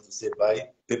co-host wants to say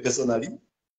bye personally.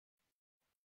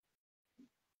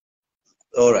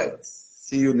 All right.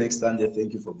 See you next Sunday.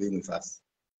 Thank you for being with us.